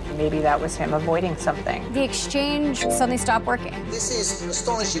lot. Maybe that was him avoiding something. The exchange suddenly stopped working. This is an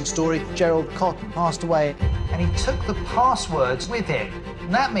astonishing story. Gerald Cotton passed away, and he took the passwords with him.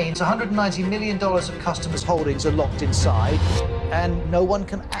 And that means $190 million of customers' holdings are locked inside, and no one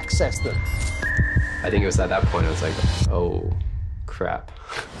can access them. I think it was at that point I was like, oh, crap.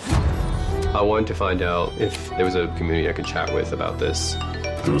 I wanted to find out if there was a community I could chat with about this.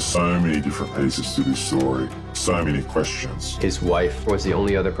 There were so many different pieces to this story, so many questions. His wife was the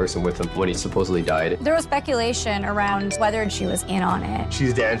only other person with him when he supposedly died. There was speculation around whether she was in on it.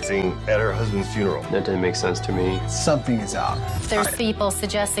 She's dancing at her husband's funeral. That didn't make sense to me. Something is up. There's people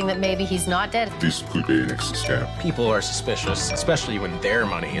suggesting that maybe he's not dead. This could be an exit scam. People are suspicious, especially when their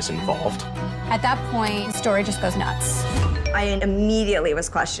money is involved. At that point, the story just goes nuts. I immediately was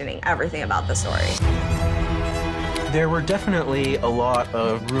questioning everything about the story. There were definitely a lot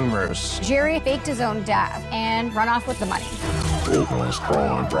of rumors. Jerry faked his own death and run off with the money. Organized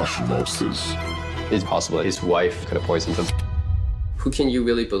crime, Russian mobsters. It's possible that his wife could have poisoned him. Who can you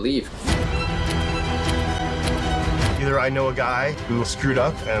really believe? Either I know a guy who screwed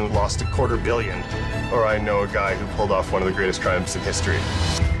up and lost $250 million, or I know a guy who pulled off one of the greatest crimes in history.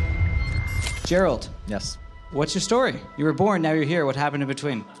 Gerald. Yes. What's your story? You were born, now you're here. What happened in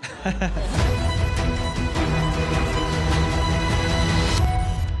between?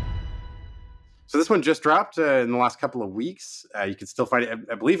 So this one just dropped in the last couple of weeks. You can still find it.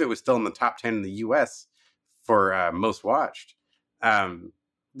 I believe it was still in the top 10 in the U.S. for most watched.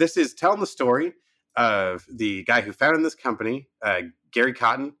 This is telling the story of the guy who founded this company, Gary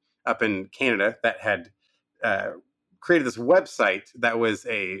Cotton, up in Canada, that had created this website that was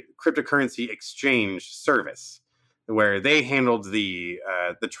a cryptocurrency exchange service where they handled the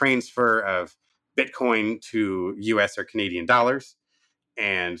transfer of Bitcoin to U.S. or Canadian dollars.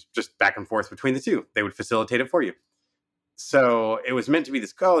 And just back and forth between the two. They would facilitate it for you. So it was meant to be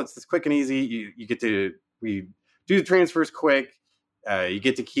this, it's this quick and easy. We do the transfers quick. You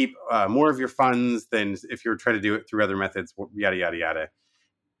get to keep more of your funds than if you were trying to do it through other methods, yada, yada, yada.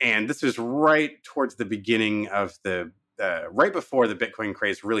 And this was right towards the beginning of right before the Bitcoin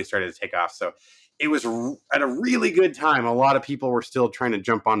craze really started to take off. So it was at a really good time. A lot of people were still trying to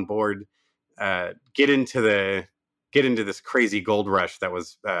jump on board, get into this crazy gold rush that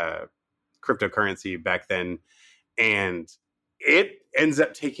was cryptocurrency back then. And it ends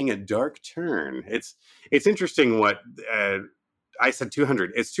up taking a dark turn. It's interesting what I said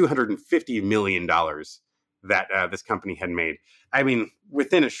 200. It's $250 million that this company had made. I mean,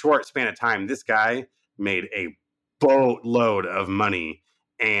 within a short span of time, this guy made a boatload of money.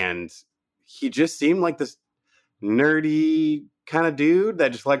 And he just seemed like this nerdy kind of dude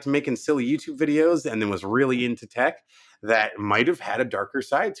that just liked making silly YouTube videos and then was really into tech, that might have had a darker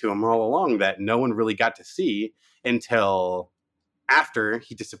side to him all along that no one really got to see until after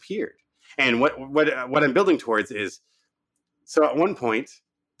he disappeared. And what I'm building towards is, so at one point,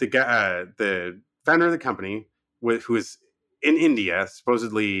 the founder of the company, who was in India,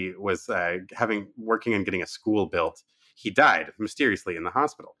 supposedly was working on getting a school built. He died mysteriously in the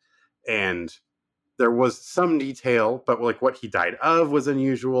hospital. And there was some detail, but like what he died of was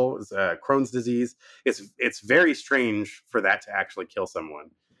unusual. It was Crohn's disease. It's very strange for that to actually kill someone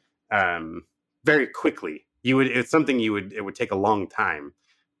very quickly. It would take a long time,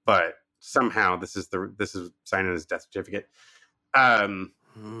 but somehow this is signed on his death certificate.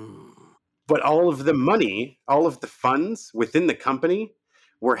 But all of the money, all of the funds within the company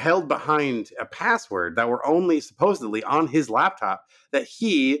were held behind a password that were only supposedly on his laptop that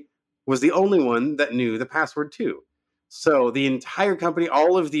he was the only one that knew the password to. So the entire company,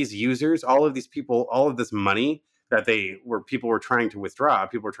 all of these users, all of these people, all of this money that people were trying to withdraw,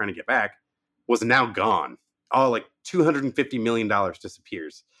 people were trying to get back, was now gone. All like $250 million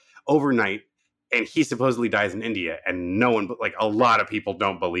disappears overnight. And he supposedly dies in India, and no one, like a lot of people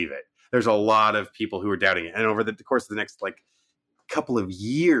don't believe it. There's a lot of people who are doubting it. And over the course of the next couple of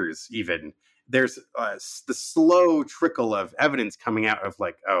years even, there's the slow trickle of evidence coming out of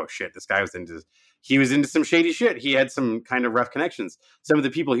like, oh shit, this guy was into some shady shit. He had some kind of rough connections. Some of the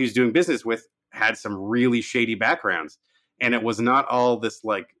people he was doing business with had some really shady backgrounds. And it was not all this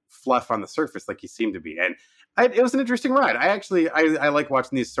like fluff on the surface like he seemed to be. And it was an interesting ride. I like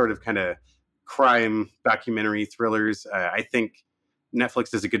watching these sort of kind of crime documentary thrillers. I think Netflix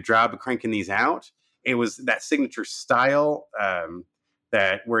does a good job of cranking these out. It was that signature style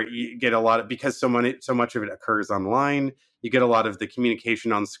that where you get a lot of, because so much of it occurs online, you get a lot of the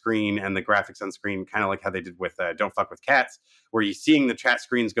communication on screen and the graphics on screen, kind of like how they did with Don't Fuck with Cats, where you're seeing the chat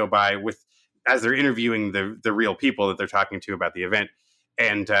screens go by with as they're interviewing the real people that they're talking to about the event.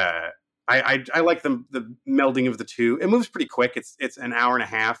 And I like the melding of the two. It moves pretty quick. It's an hour and a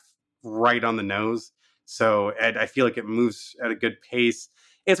half right on the nose. So I feel like it moves at a good pace.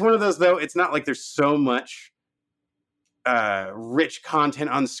 It's one of those, though, it's not like there's so much rich content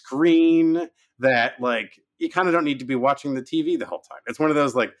on screen that like you kind of don't need to be watching the TV the whole time. It's one of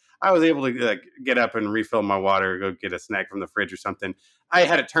those like I was able to like get up and refill my water, go get a snack from the fridge or something. I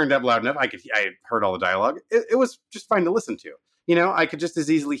had it turned up loud enough. I heard all the dialogue. It was just fine to listen to. You know, I could just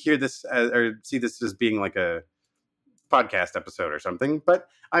as easily hear this or see this as being like a podcast episode or something. But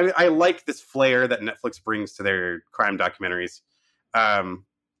I like this flair that Netflix brings to their crime documentaries.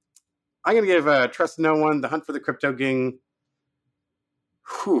 I'm going to give Trust No One, The Hunt for the Crypto King.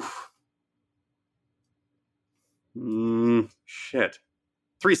 Shit.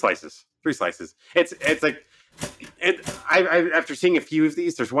 3 slices. It's like, I after seeing a few of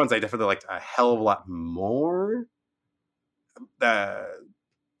these, there's ones I definitely liked a hell of a lot more.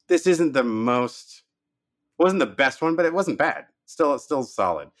 This isn't wasn't the best one, but it wasn't bad. Still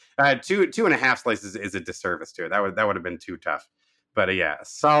solid. 2.5 slices is a disservice to it. That would have been too tough. But yeah,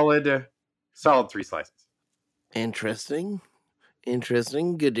 solid 3 slices. Interesting.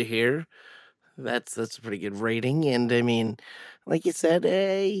 Good to hear. That's a pretty good rating. And I mean, like you said,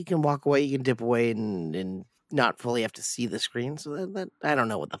 you can walk away, you can dip away, and not fully have to see the screen. So that I don't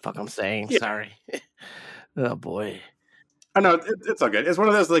know what the fuck I'm saying. Yeah. Sorry. Oh boy. I know it's all good. It's one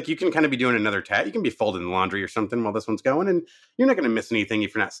of those like you can kind of be doing another tat. You can be folding laundry or something while this one's going, and you're not going to miss anything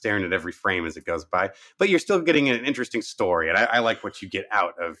if you're not staring at every frame as it goes by. But you're still getting an interesting story, and I like what you get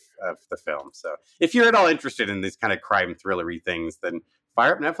out of the film. So if you're at all interested in these kind of crime thrillery things, then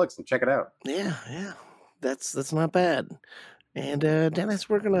fire up Netflix and check it out. Yeah, that's not bad. And Dennis,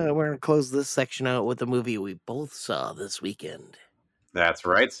 we're gonna close this section out with a movie we both saw this weekend. That's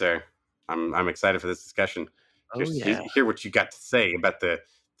right, sir. I'm excited for this discussion. Just hear what you got to say about the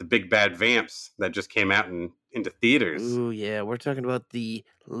big bad vamps that just came out into theaters. Ooh, yeah. We're talking about the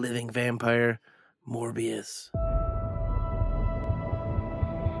living vampire, Morbius.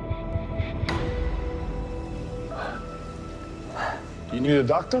 You need a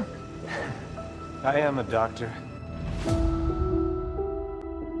doctor? I am a doctor.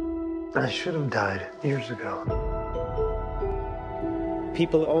 I should have died years ago.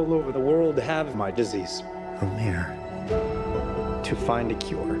 People all over the world have my disease. I'm here to find a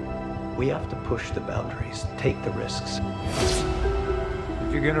cure. We have to push the boundaries, take the risks.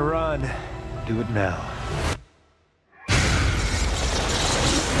 If you're gonna run, do it now.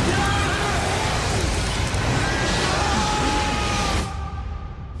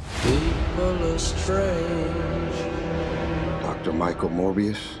 People are strange. Dr. Michael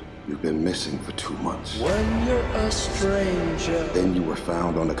Morbius, you've been missing for 2 months. When you're a stranger. Then you were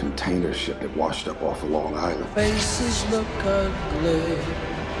found on a container ship that washed up off of Long Island. Faces look ugly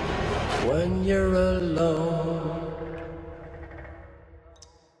when you're alone.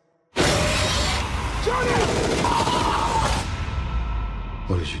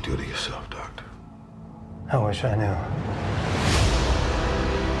 What did you do to yourself, Doctor? I wish I knew.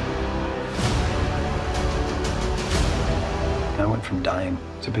 I went from dying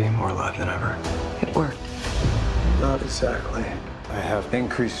to being more alive than ever. It worked. Not exactly. I have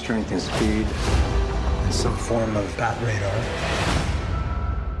increased strength and speed and some form of bat radar.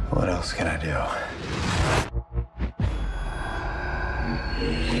 What else can I do?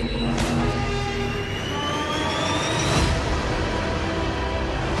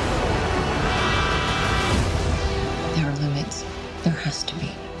 There are limits. There has to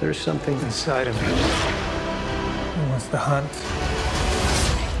be. There's something inside of me. It wants to hunt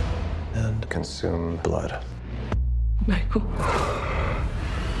and consume blood. Michael.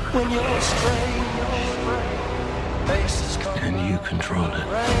 When you're strange, faces come. And you control it.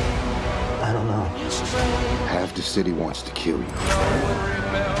 I don't know. Half the city wants to kill you.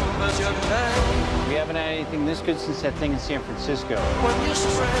 We haven't had anything this good since that thing in San Francisco.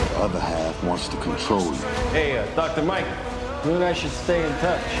 The other half wants to control you. Hey, Dr. Mike. You and I should stay in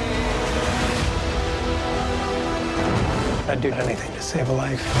touch. I'd do anything to save a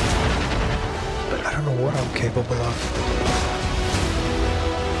life. But I don't know what I'm capable of.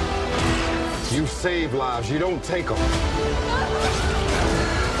 You save lives, you don't take them.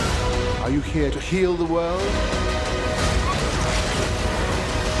 Are you here to heal the world?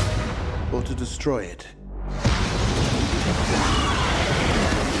 Or to destroy it?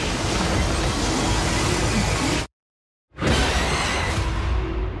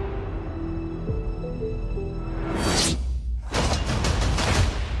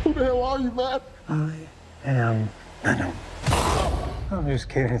 Who the hell are you, man? I am Venom. I'm just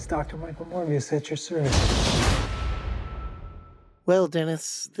kidding. It's Dr. Michael Morbius at your service. Well,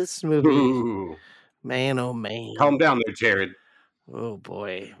 Dennis, this movie, Ooh. man, oh man. Calm down there, Jared. Oh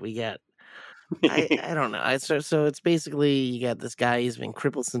boy, we got. I don't know. So it's basically you got this guy. He's been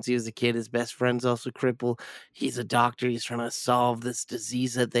crippled since he was a kid. His best friend's also crippled. He's a doctor. He's trying to solve this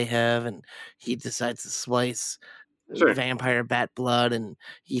disease that they have, and he decides to splice vampire bat blood, and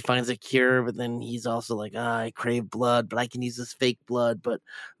he finds a cure. But then he's also like, I crave blood, but I can use this fake blood. But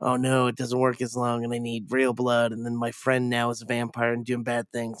oh no, it doesn't work as long, and I need real blood. And then my friend now is a vampire and doing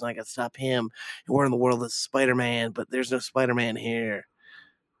bad things, and I got to stop him. And we're in the world of Spider-Man, but there's no Spider-Man here.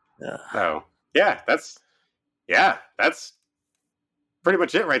 Oh. Yeah, that's pretty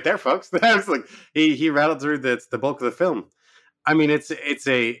much it right there, folks. That's like he rattled through the bulk of the film. I mean, it's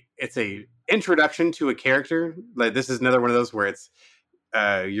a introduction to a character. Like this is another one of those where it's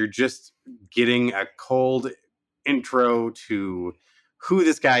you're just getting a cold intro to who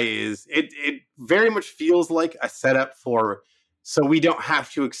this guy is. It very much feels like a setup for so we don't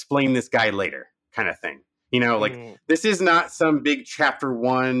have to explain this guy later kind of thing. You know, like this is not some big chapter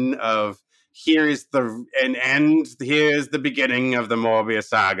 1 of here's the beginning of the Morbius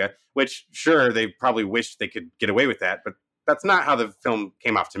saga, which sure they probably wished they could get away with that, but that's not how the film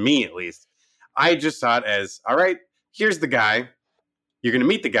came off to me, at least. I just saw it as, all right, here's the guy. You're going to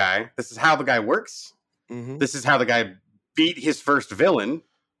meet the guy. This is how the guy works. Mm-hmm. This is how the guy beat his first villain.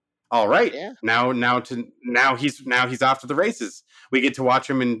 All right, now he's off to the races. We get to watch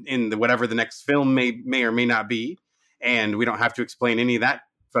him in the whatever the next film may or may not be, and we don't have to explain any of that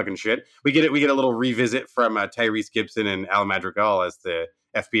fucking shit. We get a little revisit from Tyrese Gibson and Al Madrigal as the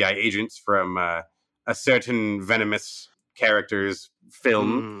FBI agents from a certain venomous character's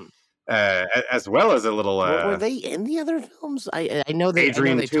film, as well as a little. Were they in the other films? I know they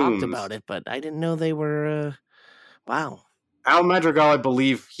talked about it, but I didn't know they were. Wow. Al Madrigal, I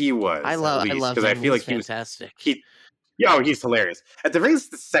believe he was. I love because I feel like he was fantastic. He's hilarious. At the very least,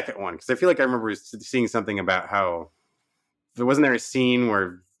 the second one, because I feel like I remember seeing something about how wasn't there a scene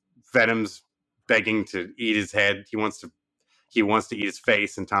where Venom's begging to eat his head. He wants to eat his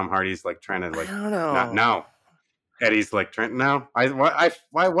face, and Tom Hardy's like trying to like. I don't know. No. Eddie's like trying. No, why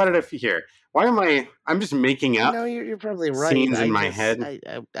did I hear? Why am I? I'm just making up. No, you're probably right. Scenes in my head.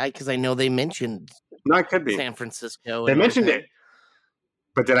 Because I know they mentioned. No, it could be San Francisco. They mentioned it,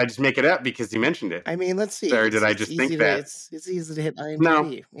 but did I just make it up because you mentioned it? I mean, let's see. Or did I just think that? It's easy to hit IMDb.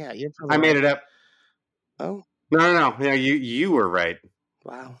 No, yeah, you're probably. I made it up. Oh no! Yeah, you were right.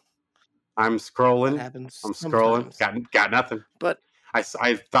 Wow. I'm scrolling. That happens. I'm scrolling. Got nothing. But I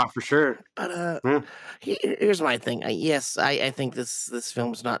thought for sure. But here's my thing. I think this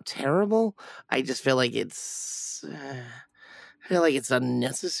film's not terrible. I just feel like it's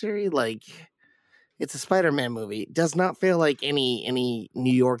unnecessary. Like it's a Spider-Man movie. It does not feel like any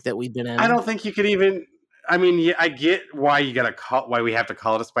New York that we've been in. I don't think you could even. I mean, yeah, I get why we have to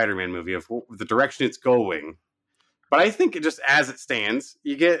call it a Spider-Man movie of the direction it's going. But I think it just as it stands,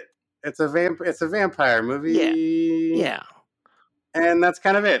 it's a vampire movie. Yeah. And that's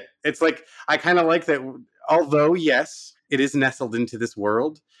kind of it. It's like I kind of like that. Although yes, it is nestled into this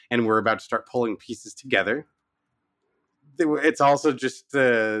world, and we're about to start pulling pieces together. It's also just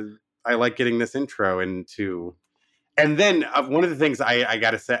I like getting this intro into, and then one of the things I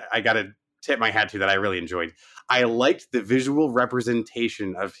gotta tip my hat to that I really enjoyed. I liked the visual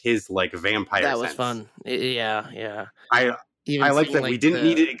representation of his like vampire. That was sense. fun. Yeah. I like that we didn't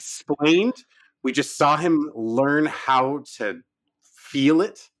need it explained. We just saw him learn how to feel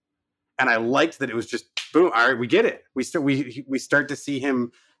it, and I liked that it was just boom. All right, we get it. We start to see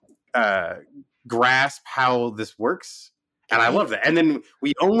him grasp how this works, and I love that. And then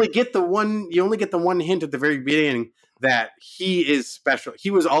you only get the one hint at the very beginning that he is special. He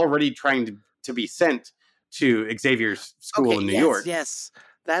was already trying to be sent to Xavier's school in New York. Yes.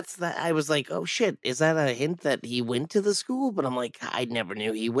 That's that. I was like, oh shit, is that a hint that he went to the school? But I'm like, I never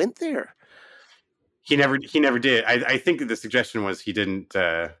knew he went there. He never did. I think that the suggestion was he didn't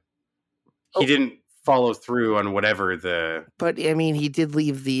follow through on whatever the. But I mean, he did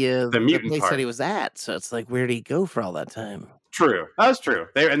leave the mutant place part. that he was at, so it's like, where did he go for all that time? True, that's true.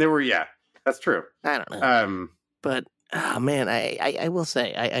 They were, yeah, that's true. I don't know. But oh man, I will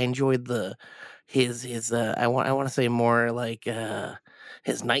say I enjoyed his I want to say more like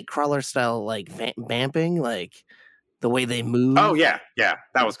his Nightcrawler style, like vamping, like the way they move. Oh yeah,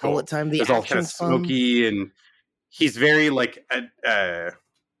 that was cool. All the time, the it was all kind of action's fun. smoky, and he's very like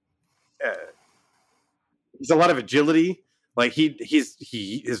he's a lot of agility. Like he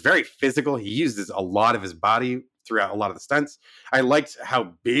is very physical. He uses a lot of his body throughout a lot of the stunts. I liked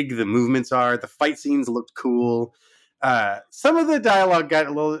how big the movements are. The fight scenes looked cool. Some of the dialogue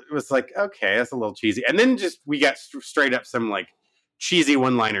got was like, okay, that's a little cheesy. And then we got straight up some like cheesy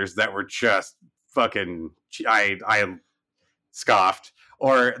one-liners that were just fucking, I scoffed.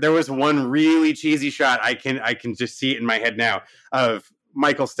 Or there was one really cheesy shot. I can just see it in my head now of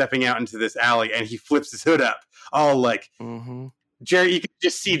Michael stepping out into this alley and he flips his hood up. All like, Jared, you could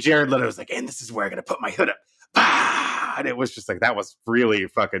just see Jared Leto's like, and this is where I'm going to put my hood up. Bah! And it was just like, that was really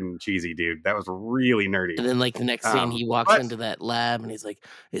fucking cheesy, dude. That was really nerdy. And then like the next scene, he walks into that lab and he's like,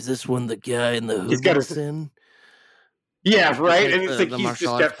 is this when the guy in the hood walks in? Yeah, right. Like and it's like he's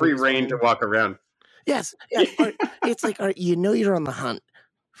just got free reign to walk around. Yes. Yeah. It's like, you know, you're on the hunt.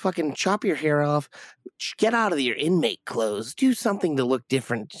 Fucking chop your hair off. Get out of your inmate clothes. Do something to look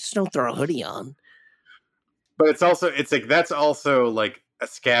different. Just don't throw a hoodie on. But it's like that's also like a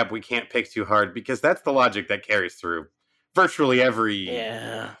scab we can't pick too hard, because that's the logic that carries through virtually every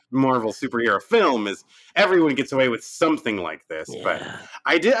Marvel superhero film. Is everyone gets away with something like this. But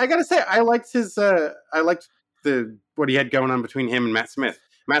I gotta say, I liked his what he had going on between him and Matt Smith.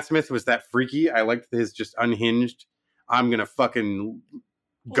 Matt Smith was that freaky. I liked his just unhinged, I'm gonna fucking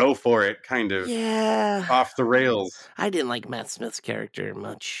go for it kind of off the rails. I didn't like Matt Smith's character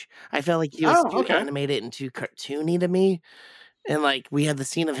much. I felt like he was too animated and too cartoony to me. And like we had the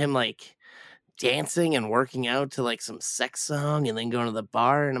scene of him like dancing and working out to like some sex song and then going to the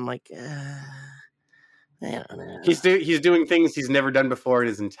bar, and I'm like, I don't know. He's doing things he's never done before in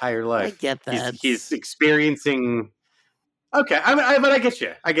his entire life. I get that. He's experiencing. Okay, but I get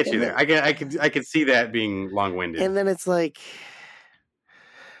you. I get you there. I could see that being long-winded. And then it's like,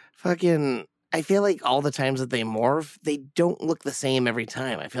 fucking. I feel like all the times that they morph, they don't look the same every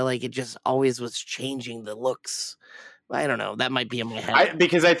time. I feel like it just always was changing the looks. I don't know. That might be in my head.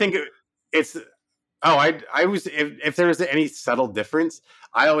 Because I think it's. I was if there was any subtle difference,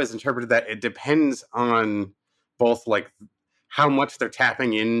 I always interpreted that it depends on both like how much they're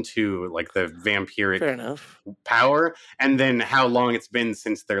tapping into like the vampiric power, and then how long it's been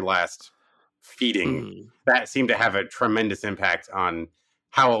since their last feeding. That seemed to have a tremendous impact on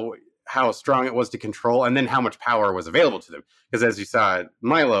how strong it was to control, and then how much power was available to them. Because as you saw,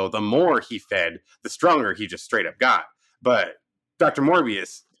 Milo, the more he fed, the stronger he just straight up got. But Dr.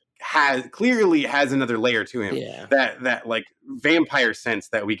 Morbius clearly has another layer to him. Yeah. That like vampire sense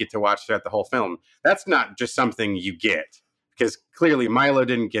that we get to watch throughout the whole film. That's not just something you get, because clearly Milo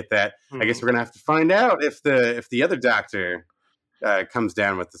didn't get that. I guess we're gonna have to find out if the other doctor comes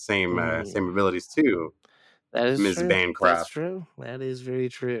down with the same abilities too. That is Ms. true. Bancroft. That's true. That is very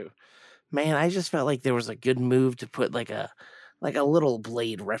true. Man, I just felt like there was a good move to put like a little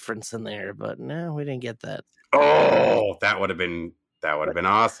Blade reference in there, but no, we didn't get that. Oh, that would have been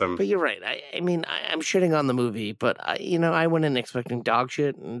awesome. But you're right. I mean, I'm shitting on the movie, but I went in expecting dog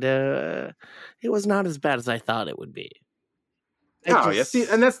shit, and it was not as bad as I thought it would be. See,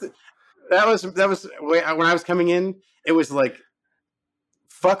 and that was when I was coming in. It was like,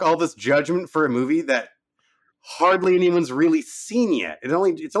 fuck all this judgment for a movie that hardly anyone's really seen yet.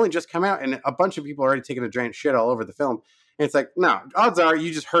 It's only just come out, and a bunch of people are already taking a giant shit all over the film. And it's like, no, odds are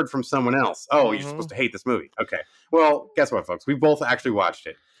you just heard from someone else. Oh, you're supposed to hate this movie. Okay. Well, guess what, folks? We both actually watched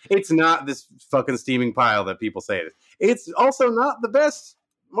it. It's not this fucking steaming pile that people say it is. It's also not the best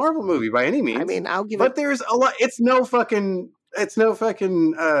Marvel movie by any means. I mean, I'll give but there's a lot. It's no fucking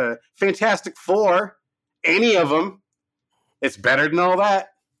Fantastic Four. Any of them. It's better than all that.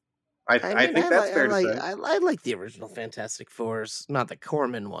 I think that's fair to say. I like the original Fantastic Fours, not the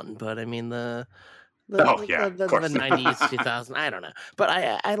Corman one, but I mean the the 90s, 2000. I don't know, but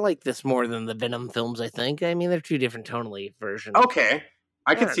I like this more than the Venom films. I think. I mean, they're two different tonally versions. Okay,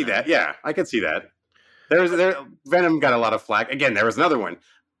 I can see that. Yeah, I can see that. Venom got a lot of flack. Again, there was another one.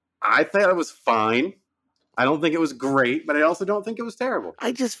 I thought it was fine. I don't think it was great, but I also don't think it was terrible.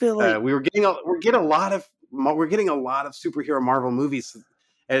 I just feel like we're getting a lot of superhero Marvel movies,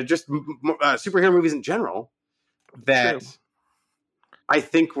 and just superhero movies in general. That I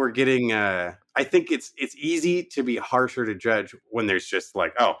think we're getting I think it's easy to be harsher to judge when there's just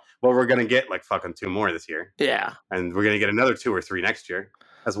like, oh, well, we're gonna get like fucking 2 more this year, Yeah. and we're gonna get another 2 or 3 next year,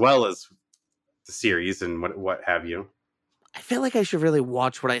 as well as the series and what have you. I feel like I should really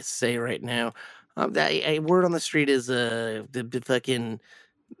watch what I say right now. Word on the street is the fucking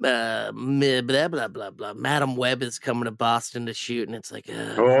blah blah blah blah. Madam Web is coming to Boston to shoot, and it's like I'm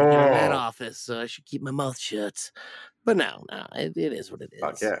in that office, so I should keep my mouth shut. But no, it is what it is.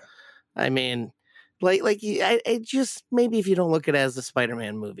 Fuck yeah. I mean, I just maybe if you don't look at it as a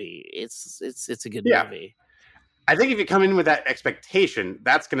Spider-Man movie, it's a good movie. I think if you come in with that expectation,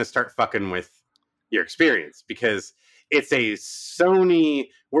 that's going to start fucking with your experience, because it's a Sony,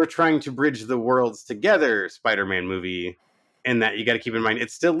 we're trying to bridge the worlds together Spider-Man movie, and that you got to keep in mind,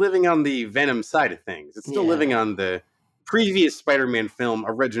 it's still living on the Venom side of things. It's still living on the previous Spider-Man film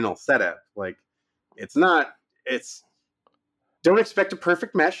original setup. Like, don't expect a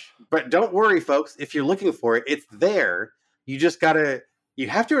perfect mesh, but don't worry, folks. If you're looking for it, it's there. You just you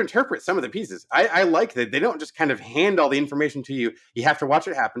have to interpret some of the pieces. I like that they don't just kind of hand all the information to you. You have to watch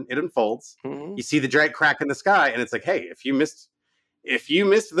it happen. It unfolds. Mm-hmm. You see the giant crack in the sky, and it's like, hey, if you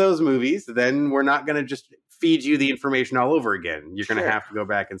missed those movies, then we're not going to just feed you the information all over again. You're going to have to go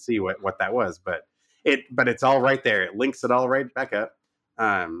back and see what that was. But it's all right there. It links it all right back up.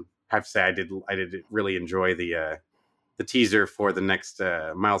 I have to say, I did really enjoy the teaser for the next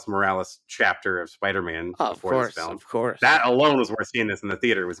Miles Morales chapter of Spider-Man before this film. Of course. That alone was worth seeing this in the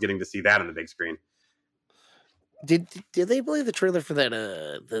theater, was getting to see that on the big screen. Did they play the trailer for that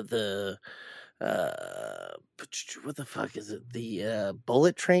what the fuck is it? The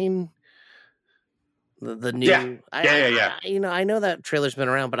Bullet Train? The new Yeah. I know that trailer's been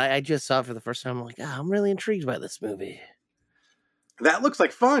around, but I just saw it for the first time. I'm like, I'm really intrigued by this movie. That looks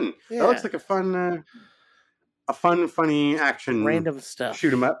like fun. Yeah. That looks like a funny action, random stuff.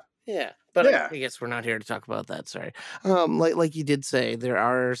 Shoot 'em up. Yeah, but I guess we're not here to talk about that. Sorry. Like you did say, there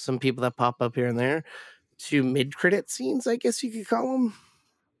are some people that pop up here and there. 2 mid-credit scenes, I guess you could call them.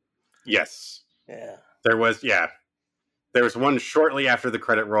 Yes. Yeah. There was one shortly after the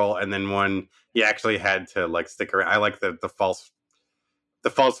credit roll, and then one you actually had to like stick around. I like the false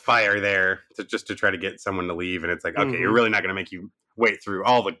fire there to try to get someone to leave, and it's like, okay, you're really not going to make you wait through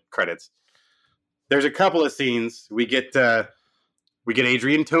all the credits. There's a couple of scenes we get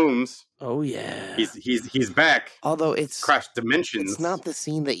Adrian Toomes. Oh yeah, he's back. Although it's Crash Dimensions. It's not the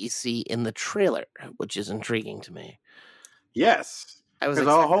scene that you see in the trailer, which is intriguing to me. Yes, I was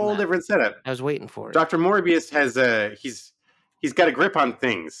a whole different setup. I was waiting for it. Dr. Morbius has he's got a grip on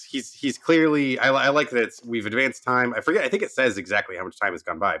things. He's clearly I like that we've advanced time. I think it says exactly how much time has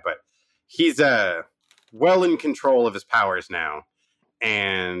gone by, but he's well in control of his powers now.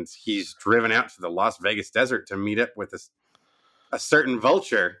 And he's driven out to the Las Vegas desert to meet up with a certain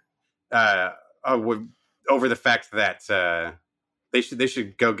Vulture over the fact that they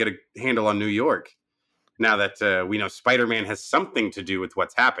should go get a handle on New York now that we know Spider-Man has something to do with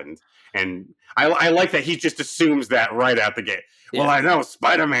what's happened. And I like that he just assumes that right out the gate. Yeah. Well, I know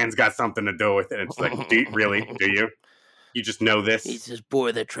Spider-Man's got something to do with it. And it's like, do you? You just know this? He's this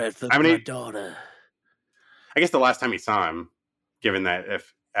boy that tried to fuck my daughter. I guess the last time he saw him, given that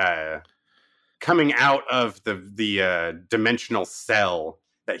if coming out of the dimensional cell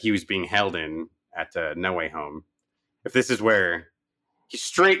that he was being held in at No Way Home, if this is where he's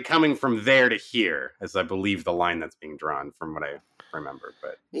straight coming from there to here, as I believe the line that's being drawn from what I remember.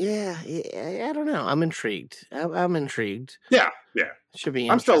 But yeah, I don't know. I'm intrigued. I'm intrigued. Yeah. Should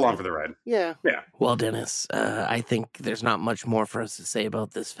be. I'm still along for the ride. Yeah. Well, Dennis, I think there's not much more for us to say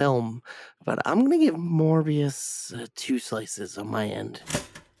about this film, but I'm gonna give Morbius 2 slices on my end.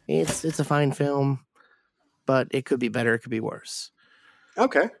 It's a fine film, but it could be better. It could be worse.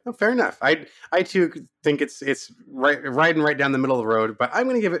 Okay, well, fair enough. I too think it's riding right down the middle of the road, but I'm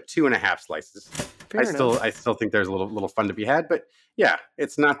going to give it 2.5 slices. I still think there's a little fun to be had, but yeah,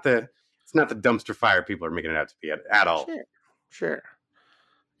 it's not the dumpster fire people are making it out to be at all. Sure.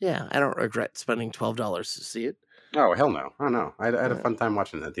 Yeah, I don't regret spending $12 to see it. Oh hell no! Oh no, I had a fun time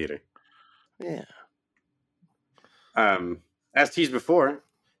watching it in the theater. Yeah. As teased before,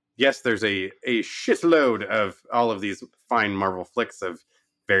 yes, there's a shitload of all of these fine Marvel flicks of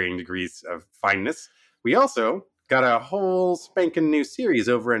varying degrees of fineness. We also got a whole spanking new series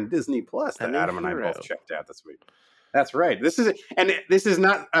over on Disney Plus that Adam and I both checked out this week. That's right. This is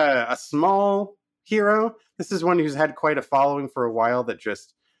not a small hero. This is one who's had quite a following for a while that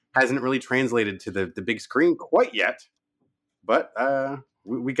just hasn't really translated to the big screen quite yet. But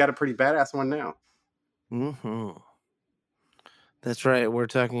we got a pretty badass one now. Mm-hmm. That's right. We're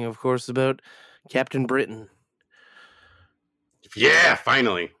talking, of course, about Captain Britain. Yeah,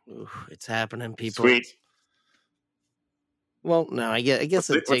 finally. Ooh, it's happening, people. Sweet. Well, no, I guess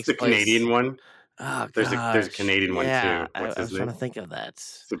it takes what's the place. Canadian one? Oh, there's a Canadian one too. What's I his was trying name? to think of that.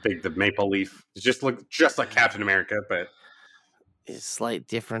 It's the maple leaf. It just like Captain America, but a slight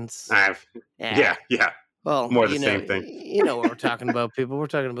difference. Yeah. Well, more the same thing. You know what we're talking about, people. We're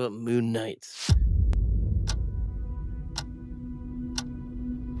talking about Moon Knight.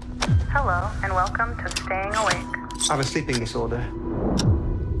 Hello, and welcome to Staying Awake. I have a sleeping disorder.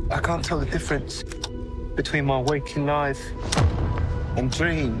 I can't tell the difference between my waking life and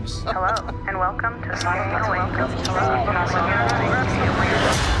dreams. Hello, and welcome to Staying Awake. I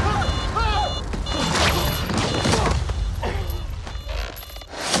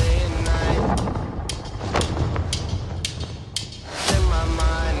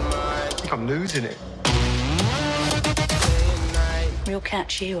think I'm losing it. Real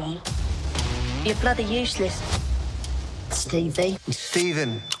catch you are. You're bloody useless. Stevie.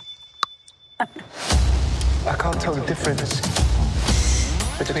 Stephen. I can't tell the difference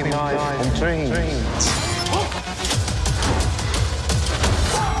between life and dreams.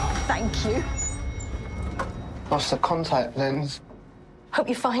 Thank you. Lost the contact lens. Hope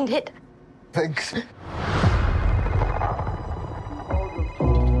you find it. Thanks.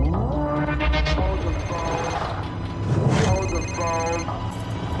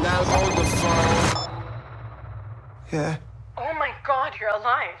 Now hold the phone. Yeah. Oh my God, you're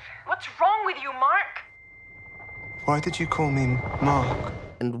alive. What's wrong with you, Mark? Why did you call me Mark?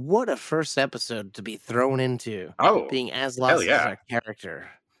 And what a first episode to be thrown into. Oh, being as lost as our character.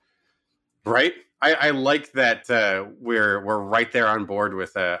 Right? I like that we're right there on board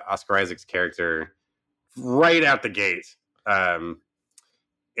with Oscar Isaac's character right out the gate.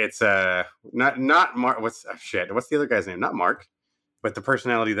 It's not Mark. What's the other guy's name? Not Mark, but the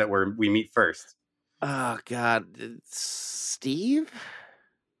personality that we meet first. Oh God, Steve.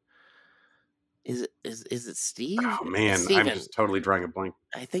 Is it Steve? Oh man, I'm just totally drawing a blank.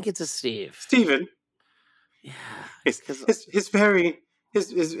 I think it's a Steve. Steven. Yeah. His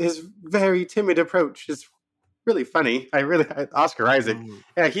very timid approach is really funny. Oscar Isaac.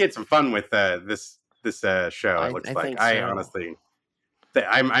 Yeah, he had some fun with this show. It looks like. I honestly,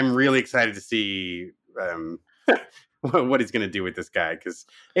 I'm really excited to see what he's going to do with this guy, because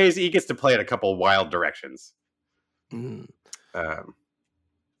he gets to play in a couple wild directions. Yeah,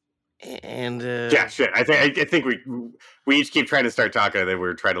 shit. I think we each keep trying to start talking, and then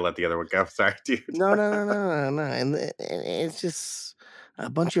we're trying to let the other one go. Sorry, dude. No. And it's just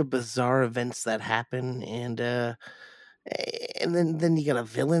a bunch of bizarre events that happen, and then you got a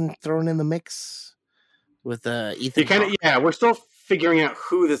villain thrown in the mix with Ethan. We're still figuring out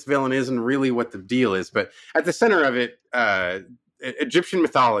who this villain is and really what the deal is, but at the center of it, Egyptian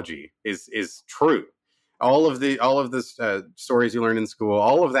mythology is true. All of this stories you learn in school,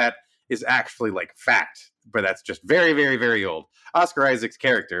 all of that is actually like fact, but that's just very, very, very old. Oscar Isaac's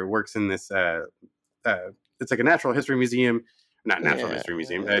character works in this. It's like a natural history museum, not natural history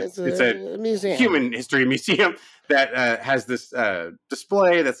museum. It's a museum. Human history museum that has this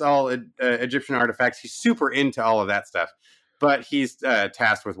display that's all Egyptian artifacts. He's super into all of that stuff, but he's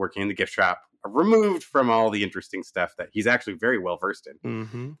tasked with working in the gift shop, removed from all the interesting stuff that he's actually very well versed in.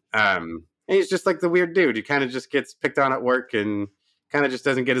 Mm-hmm. And he's just like the weird dude. He kind of just gets picked on at work and kind of just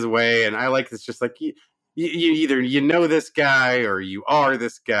doesn't get his way. And I like this, just like you either know this guy or you are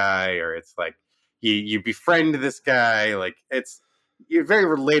this guy, or it's like you befriend this guy. Like you're a very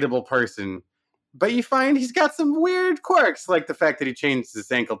relatable person, but you find he's got some weird quirks, like the fact that he changes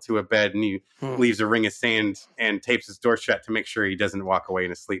his ankle to a bed and he leaves a ring of sand and tapes his door shut to make sure he doesn't walk away in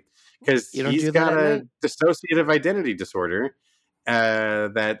his sleep, because he's got a dissociative identity disorder.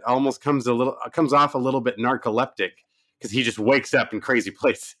 That almost comes off a little bit narcoleptic, because he just wakes up in crazy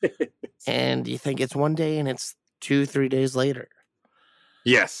places. And you think it's one day and it's 2-3 days later.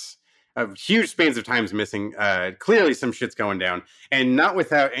 Yes. Huge spans of time's missing. Clearly some shit's going down, and not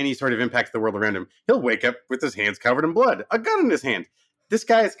without any sort of impact to the world around him. He'll wake up with his hands covered in blood, a gun in his hand. This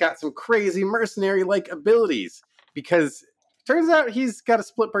guy's got some crazy mercenary-like abilities, because it turns out he's got a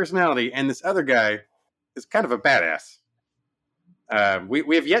split personality, and this other guy is kind of a badass.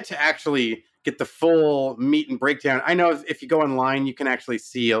 We have yet to actually get the full meat and breakdown. I know if you go online, you can actually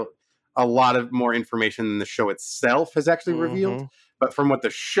see a lot of more information than the show itself has actually revealed. But from what the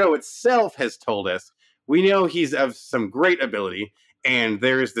show itself has told us, we know he's of some great ability. And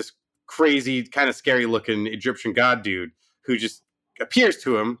there's this crazy, kind of scary looking Egyptian god dude who just appears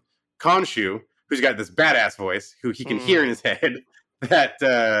to him, Khonshu, who's got this badass voice, who he can hear in his head, that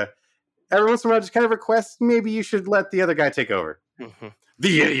every once in a while just kind of requests, maybe you should let the other guy take over.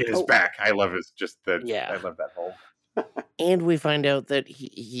 The idiot is back. I love it. I love that whole. And we find out that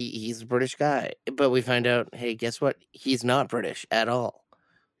he's a British guy. But we find out, hey, guess what? He's not British at all.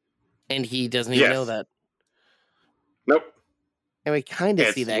 And he doesn't even know that. Nope. And we kind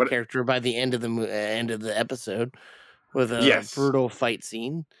of see that character by the end of the episode with a brutal fight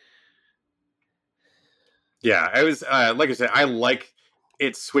scene. Yeah, I was like I said, I like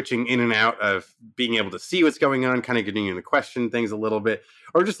it switching in and out of being able to see what's going on, kind of getting you to question things a little bit,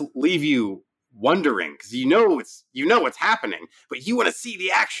 or just leave you wondering because you know what's happening, but you want to see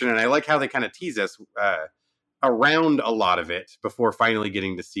the action. And I like how they kind of tease us around a lot of it before finally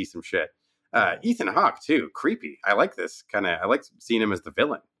getting to see some shit. Ethan Hawke too, creepy. I like this kind of. I like seeing him as the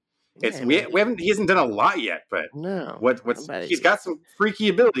villain. He hasn't done a lot yet, but he's got some freaky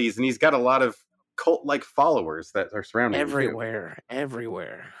abilities, and he's got a lot of cult-like followers that are surrounding him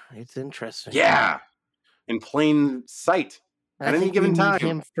everywhere. It's interesting. Yeah, in plain sight at any given time.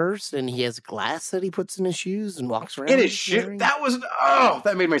 Him first, and he has glass that he puts in his shoes and walks around. In his shoe.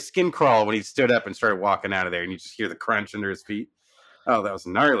 That made my skin crawl when he stood up and started walking out of there, and you just hear the crunch under his feet. Oh, that was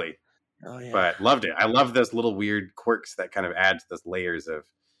gnarly. Oh yeah, but loved it. I love those little weird quirks that kind of add to those layers of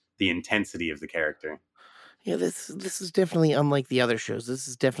the intensity of the character. Yeah, this is definitely unlike the other shows. This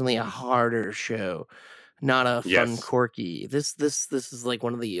is definitely a harder show, not a fun, quirky. This is like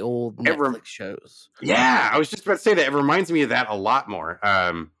one of the old Netflix shows. Yeah, I was just about to say that. It reminds me of that a lot more.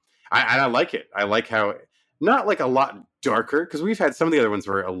 I like it. I like how not like a lot darker because we've had some of the other ones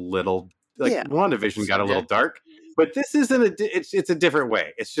were a little like WandaVision got a little dark, but this isn't. It's a different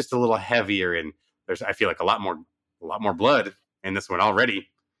way. It's just a little heavier and there's I feel like a lot more blood in this one already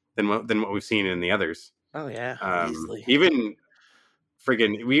than what we've seen in the others. Oh yeah, easily. Even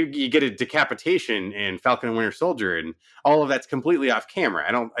friggin' you get a decapitation in Falcon and Winter Soldier, and all of that's completely off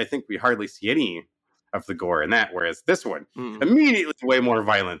camera. I think we hardly see any of the gore in that, whereas this one immediately way more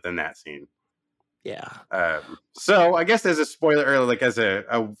violent than that scene. Yeah. So I guess as a spoiler, or like as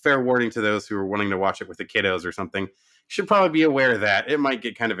a fair warning to those who are wanting to watch it with the kiddos or something, should probably be aware that it might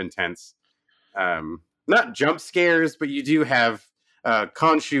get kind of intense. Not jump scares, but you do have.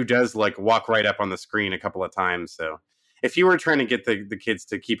 Khonshu does like walk right up on the screen a couple of times. So if you were trying to get the kids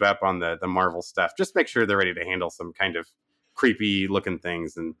to keep up on the Marvel stuff, just make sure they're ready to handle some kind of creepy looking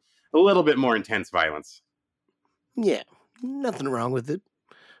things and a little bit more intense violence. Yeah, nothing wrong with it.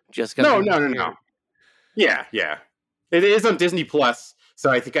 Just no. Yeah. It is on Disney Plus, so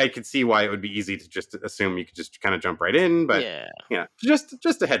I think I could see why it would be easy to just assume you could just kind of jump right in. But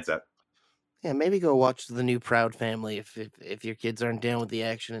just a heads up. Yeah, maybe go watch the new Proud Family if your kids aren't down with the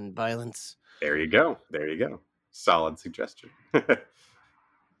action and violence. There you go. Solid suggestion.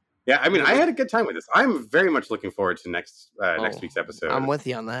 Yeah, I mean, I had a good time with this. I'm very much looking forward to next week's episode. I'm with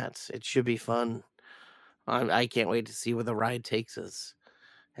you on that. It should be fun. I can't wait to see where the ride takes us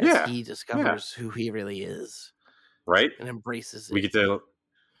as he discovers who he really is. Right? And embraces it. We get to...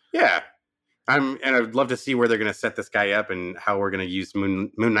 Yeah. And I'd love to see where they're going to set this guy up and how we're going to use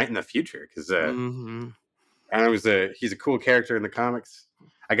Moon Knight in the future. Because he's a cool character in the comics.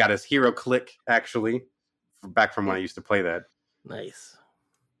 I got his hero click, actually, back from when I used to play that. Nice.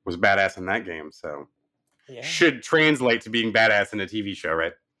 Was badass in that game, so should translate to being badass in a TV show,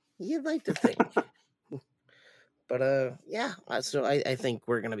 right? You'd like to think. But, so I think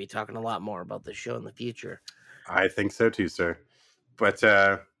we're going to be talking a lot more about this show in the future. I think so too, sir. But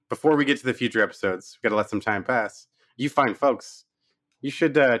before we get to the future episodes, we've got to let some time pass. You fine folks, you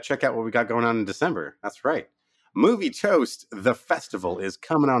should check out what we got going on in December. That's right. Movie Toast, the festival, is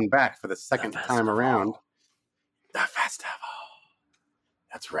coming on back for the second time around. The festival.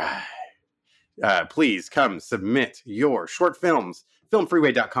 That's right. Please come submit your short films.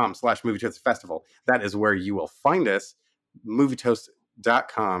 Filmfreeway.com/Movie Toast Festival. That is where you will find us.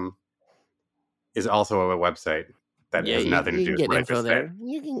 Movietoast.com is also a website that has nothing to do with info there.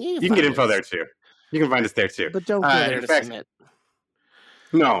 You can get info there too. You can find us there too. But don't go there to submit.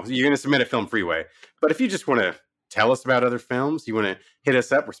 No, you're going to submit a Film Freeway. But if you just want to tell us about other films, you want to hit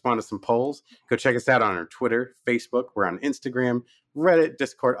us up, respond to some polls, go check us out on our Twitter, Facebook. We're on Instagram, Reddit,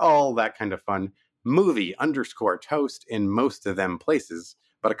 Discord, all that kind of fun. Movie_Toast in most of them places.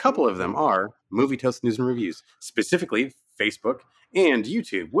 But a couple of them are Movie Toast News and Reviews, specifically Facebook and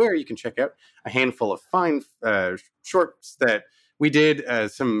YouTube, where you can check out a handful of fine shorts that we did,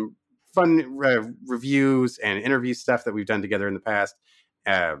 some fun reviews and interview stuff that we've done together in the past.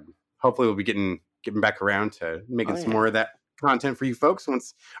 Hopefully we'll be getting back around to making some more of that content for you folks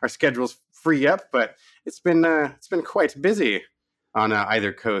once our schedules free up. But it's been quite busy on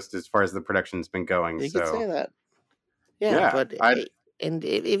either coast as far as the production's been going. You could say that. Yeah, but and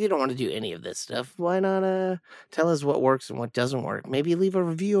if you don't want to do any of this stuff, why not tell us what works and what doesn't work? Maybe leave a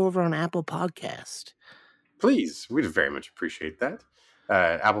review over on Apple Podcast. Please, we'd very much appreciate that.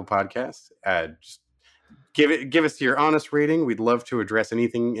 Apple Podcasts, just give us your honest rating. We'd love to address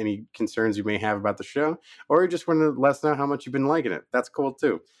any concerns you may have about the show, or you just want to let us know how much you've been liking it. That's cool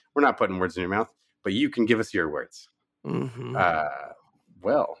too. We're not putting words in your mouth, but you can give us your words. Mm-hmm.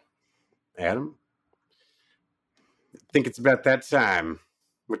 Well, Adam, I think it's about that time.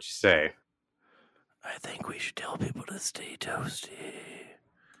 What you say? I think we should tell people to stay toasty.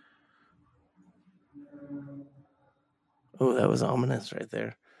 Oh, that was ominous right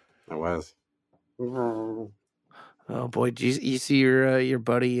there. It was. Oh boy, do you see your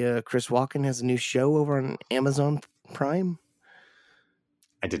buddy Chris Walken has a new show over on Amazon Prime?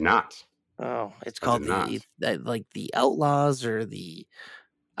 I did not. Oh, it's called the Outlaws or the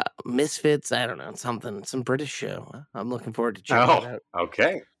Misfits. I don't know, some British show. I'm looking forward to checking it out.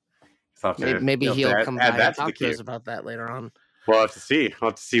 Okay. Maybe he'll come by and talk to us about that later on. We'll have to see. We'll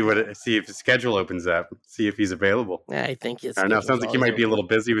have to see if his schedule opens up. See if he's available. Yeah, I think it's. I don't know. Sounds like he might be a little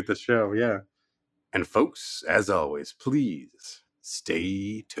busy with the show. Yeah. And folks, as always, please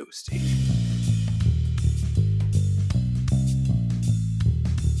stay toasty.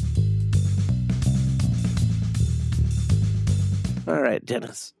 All right,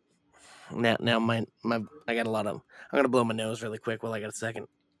 Dennis. Now, I got a lot of. I'm gonna blow my nose really quick while I got a second.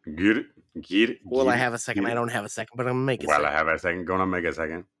 Get it. Well, I have a second. I don't have a second, but I'm gonna make it. Well, I have a second. Gonna make a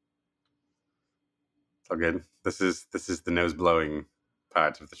second. It's all good. This is the nose blowing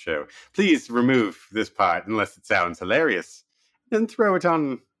part of the show. Please remove this part unless it sounds hilarious, and throw it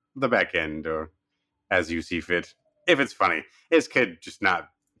on the back end or as you see fit. If it's funny, it could just not.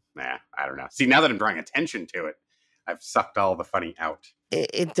 I don't know. See, now that I'm drawing attention to it, I've sucked all the funny out.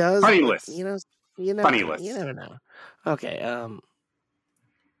 It does. Funny list. Funny list. You never know. Okay.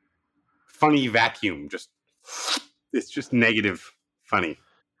 Funny vacuum. It's just negative funny.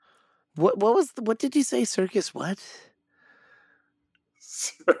 What did you say? Circus what?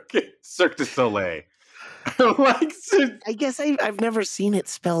 Cirque du Soleil. I guess I've never seen it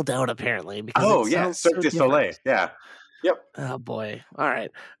spelled out apparently. Because Cirque du Soleil. Yeah. Yep. Oh boy. All right.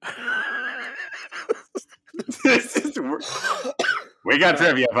 We got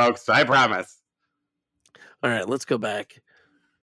trivia, folks. I promise. All right, let's go back.